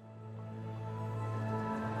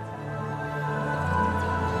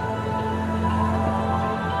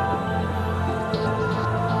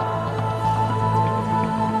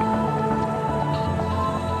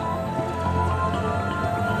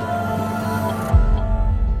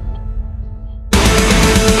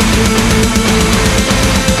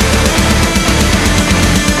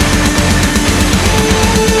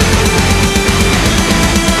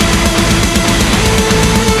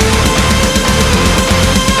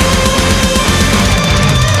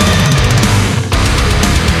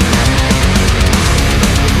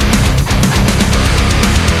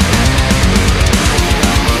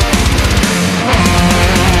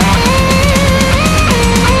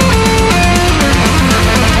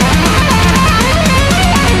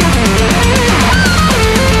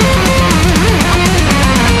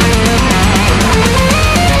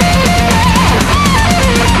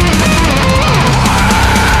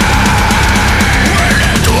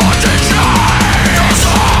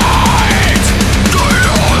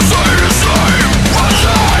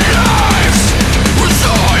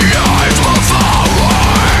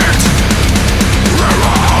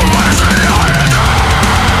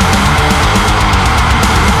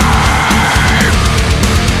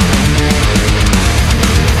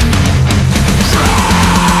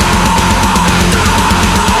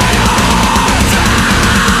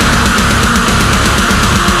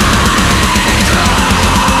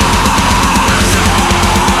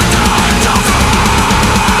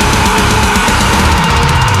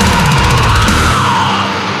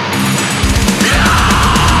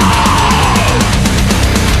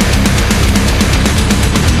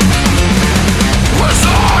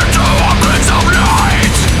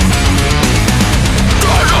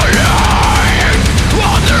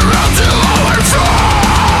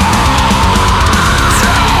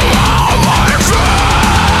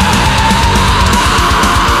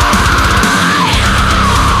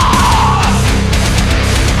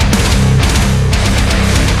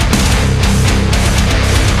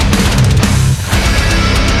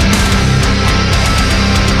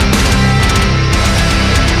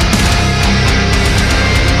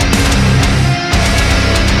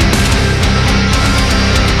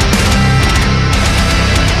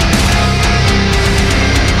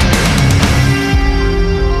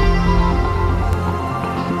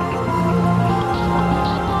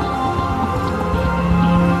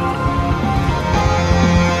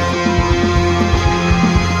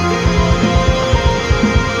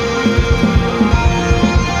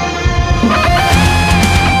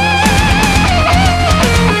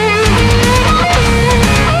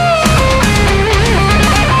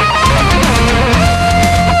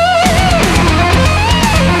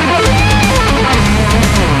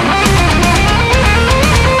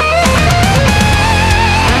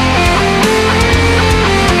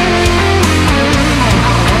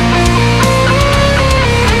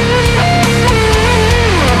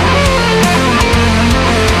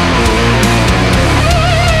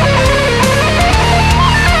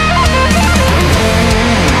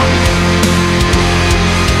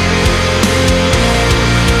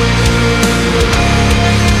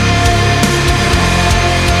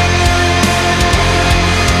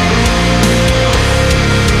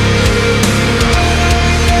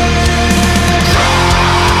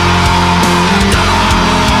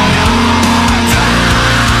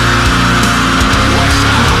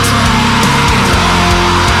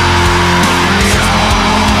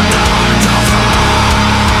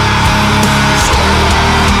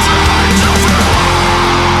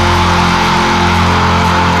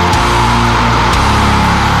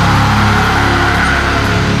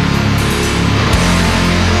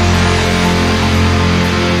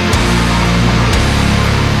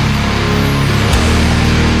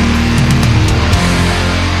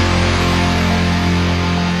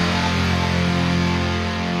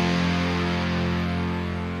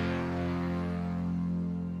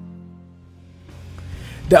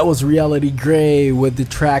 That was Reality Grey with the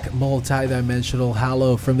track Multidimensional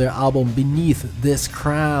Halo from their album Beneath This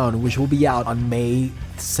Crown, which will be out on May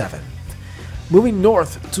 7th. Moving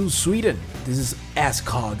north to Sweden, this is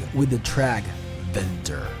Ascog with the track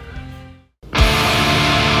Venter.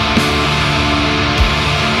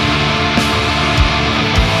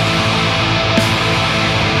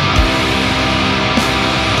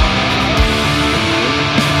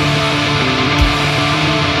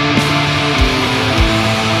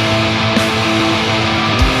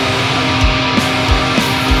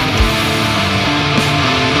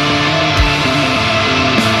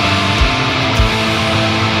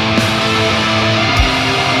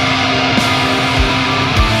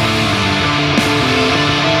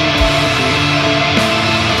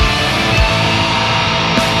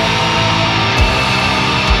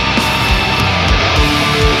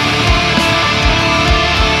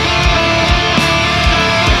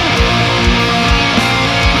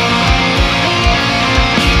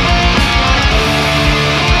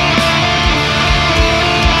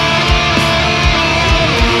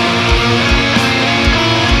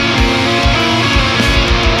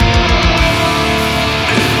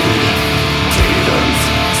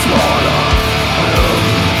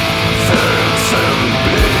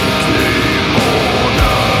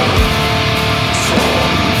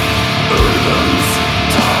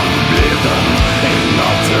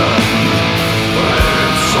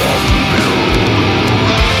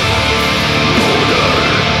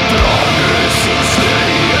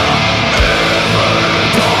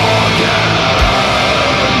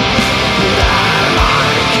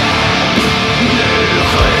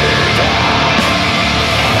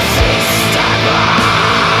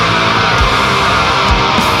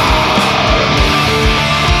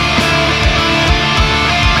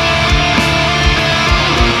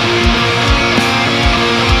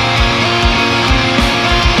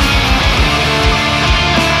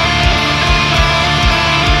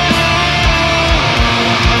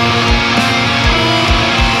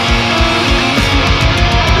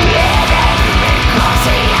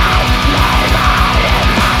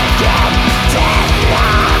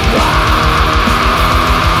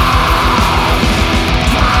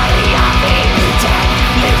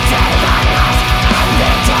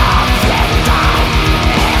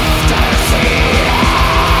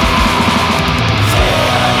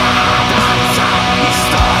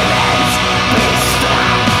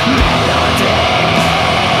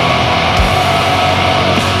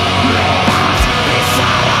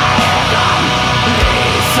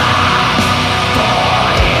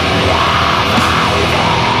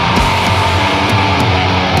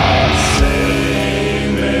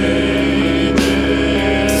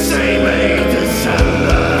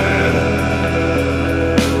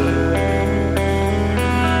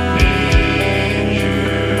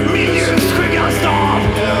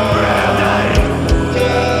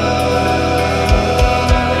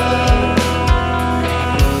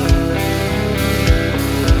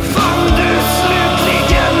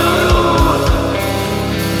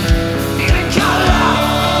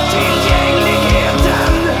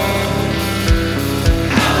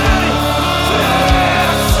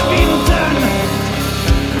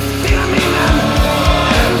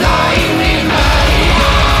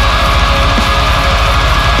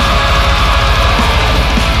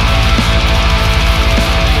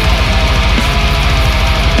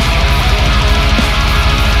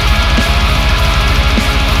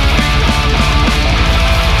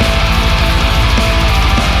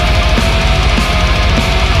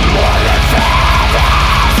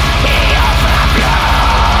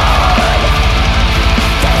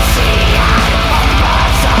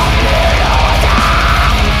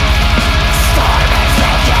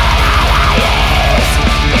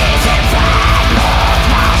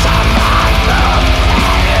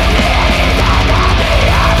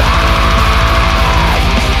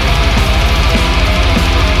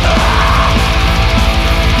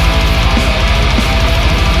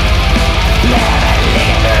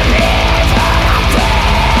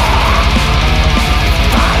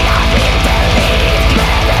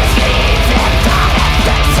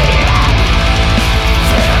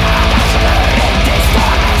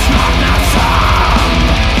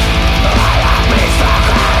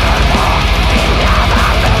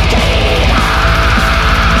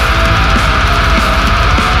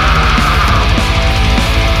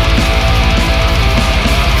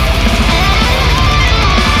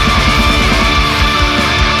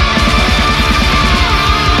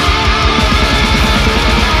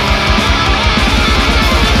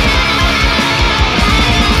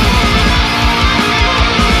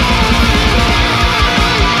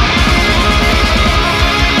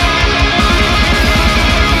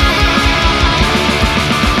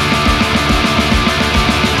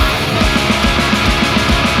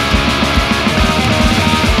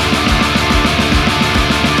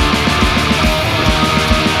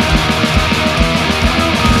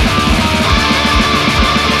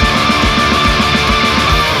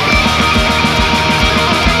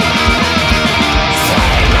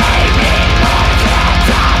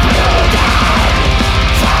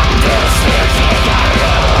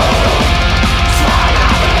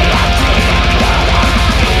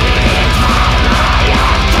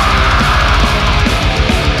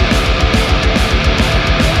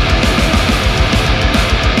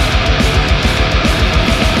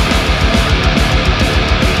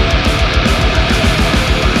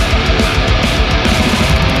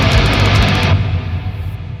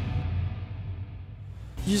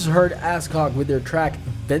 just heard Ascog with their track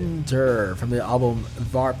Vinter from the album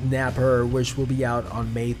Varp Napper, which will be out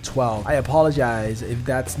on May 12th. I apologize if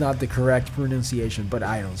that's not the correct pronunciation, but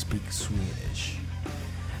I don't speak Swedish.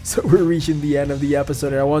 So we're reaching the end of the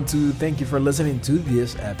episode, and I want to thank you for listening to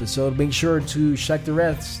this episode. Make sure to check the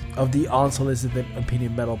rest of the Unsolicited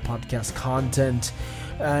Opinion Metal podcast content,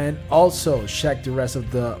 and also check the rest of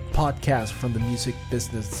the podcast from the Music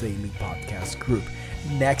Business Daily podcast group.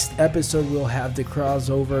 Next episode, we'll have the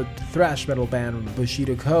crossover thrash metal band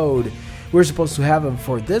Bushido Code. We were supposed to have them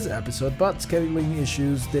for this episode, but scheduling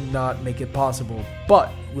issues did not make it possible.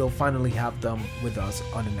 But we'll finally have them with us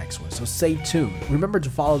on the next one, so stay tuned. Remember to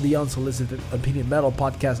follow the Unsolicited Opinion Metal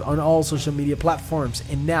podcast on all social media platforms.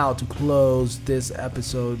 And now, to close this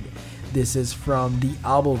episode, this is from the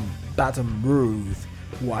album Baton Rouge,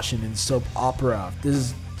 Washington Soap Opera. This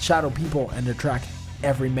is Shadow People and their track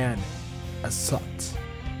Every Man a Slut.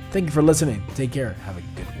 Thank you for listening. Take care. Have a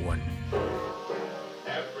good one.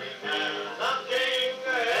 Every man a king,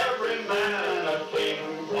 every man a king,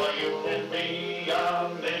 for you can be a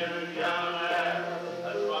millionaire.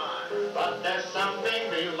 That's fine. But there's something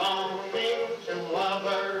belonging to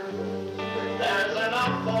lovers. There's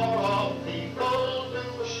enough for all people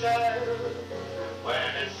to share. When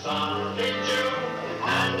it's sunny June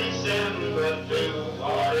and December too,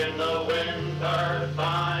 or in the winter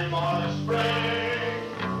time or spring,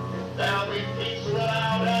 there'll be peace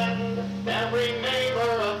without end, every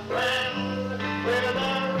neighbor a friend, with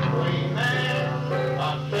every man a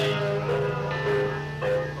king.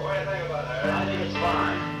 What do you think about that? I think it's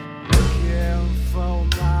fine. Looking for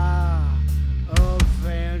my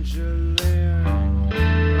Evangeline,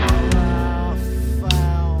 all I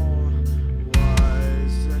found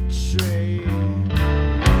was a tree.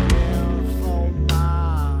 Looking for my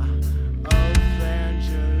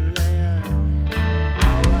Evangeline,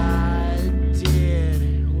 all I did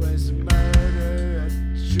was murder a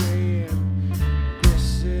dream. This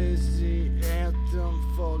is the anthem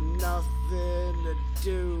for nothing to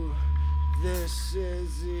do. This is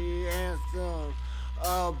the anthem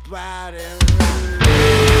about it.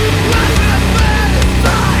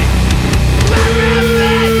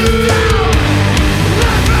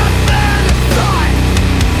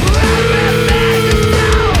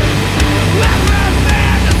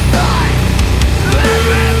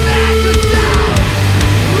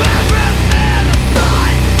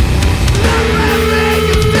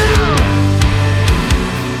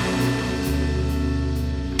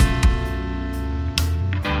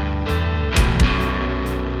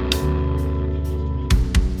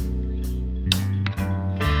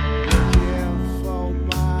 Looking for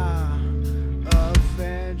my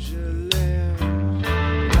Evangeline,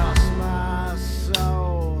 lost my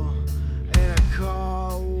soul in a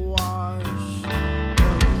car wash.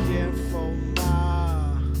 Looking for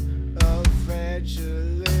my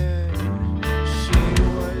Evangeline, she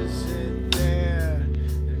wasn't there,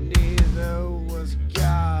 neither was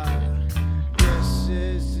God. This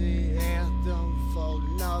is the anthem for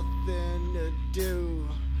nothing to do.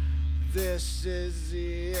 This is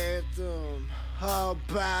the anthem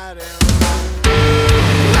about it.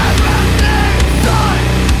 Decorate the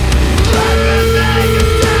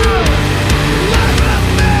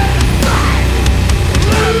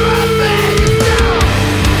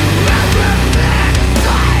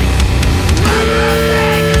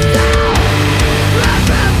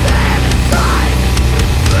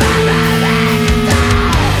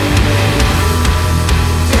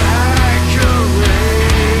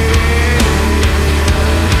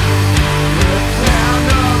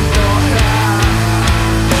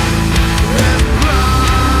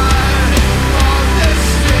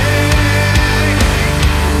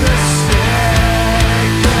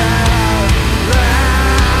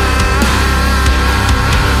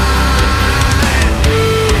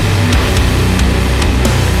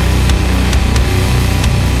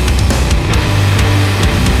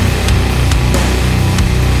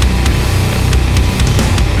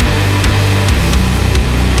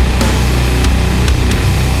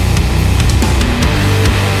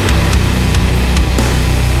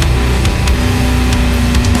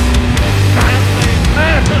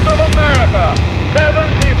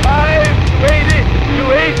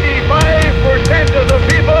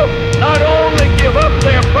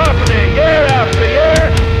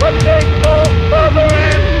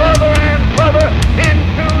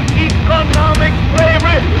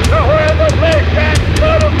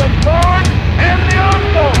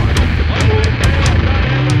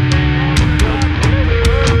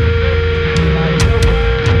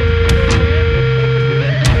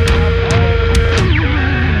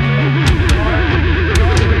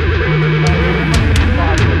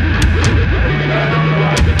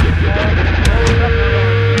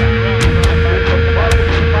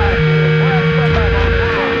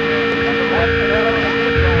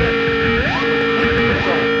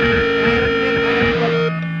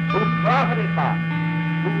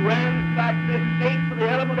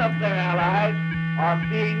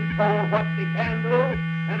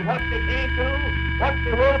what they can't do, what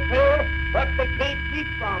they won't pay, what they can't keep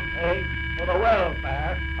from pay for the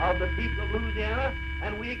welfare of the people of Louisiana,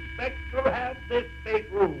 and we expect to have this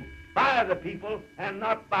state ruled by the people and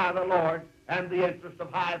not by the Lord and the interest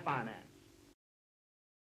of high finance.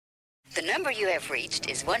 The number you have reached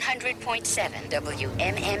is 100.7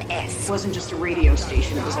 WMMS. It wasn't just a radio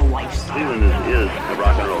station, it was a lifestyle. Cleveland is a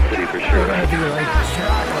rock and roll city for sure.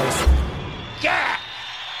 Get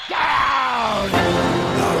down!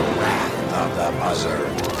 The Wrath of the Buzzard.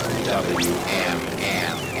 WMMS.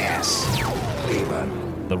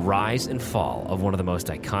 Cleveland. The rise and fall of one of the most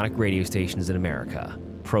iconic radio stations in America.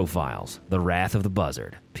 Profiles, The Wrath of the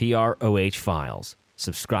Buzzard, PROH Files.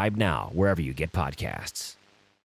 Subscribe now wherever you get podcasts.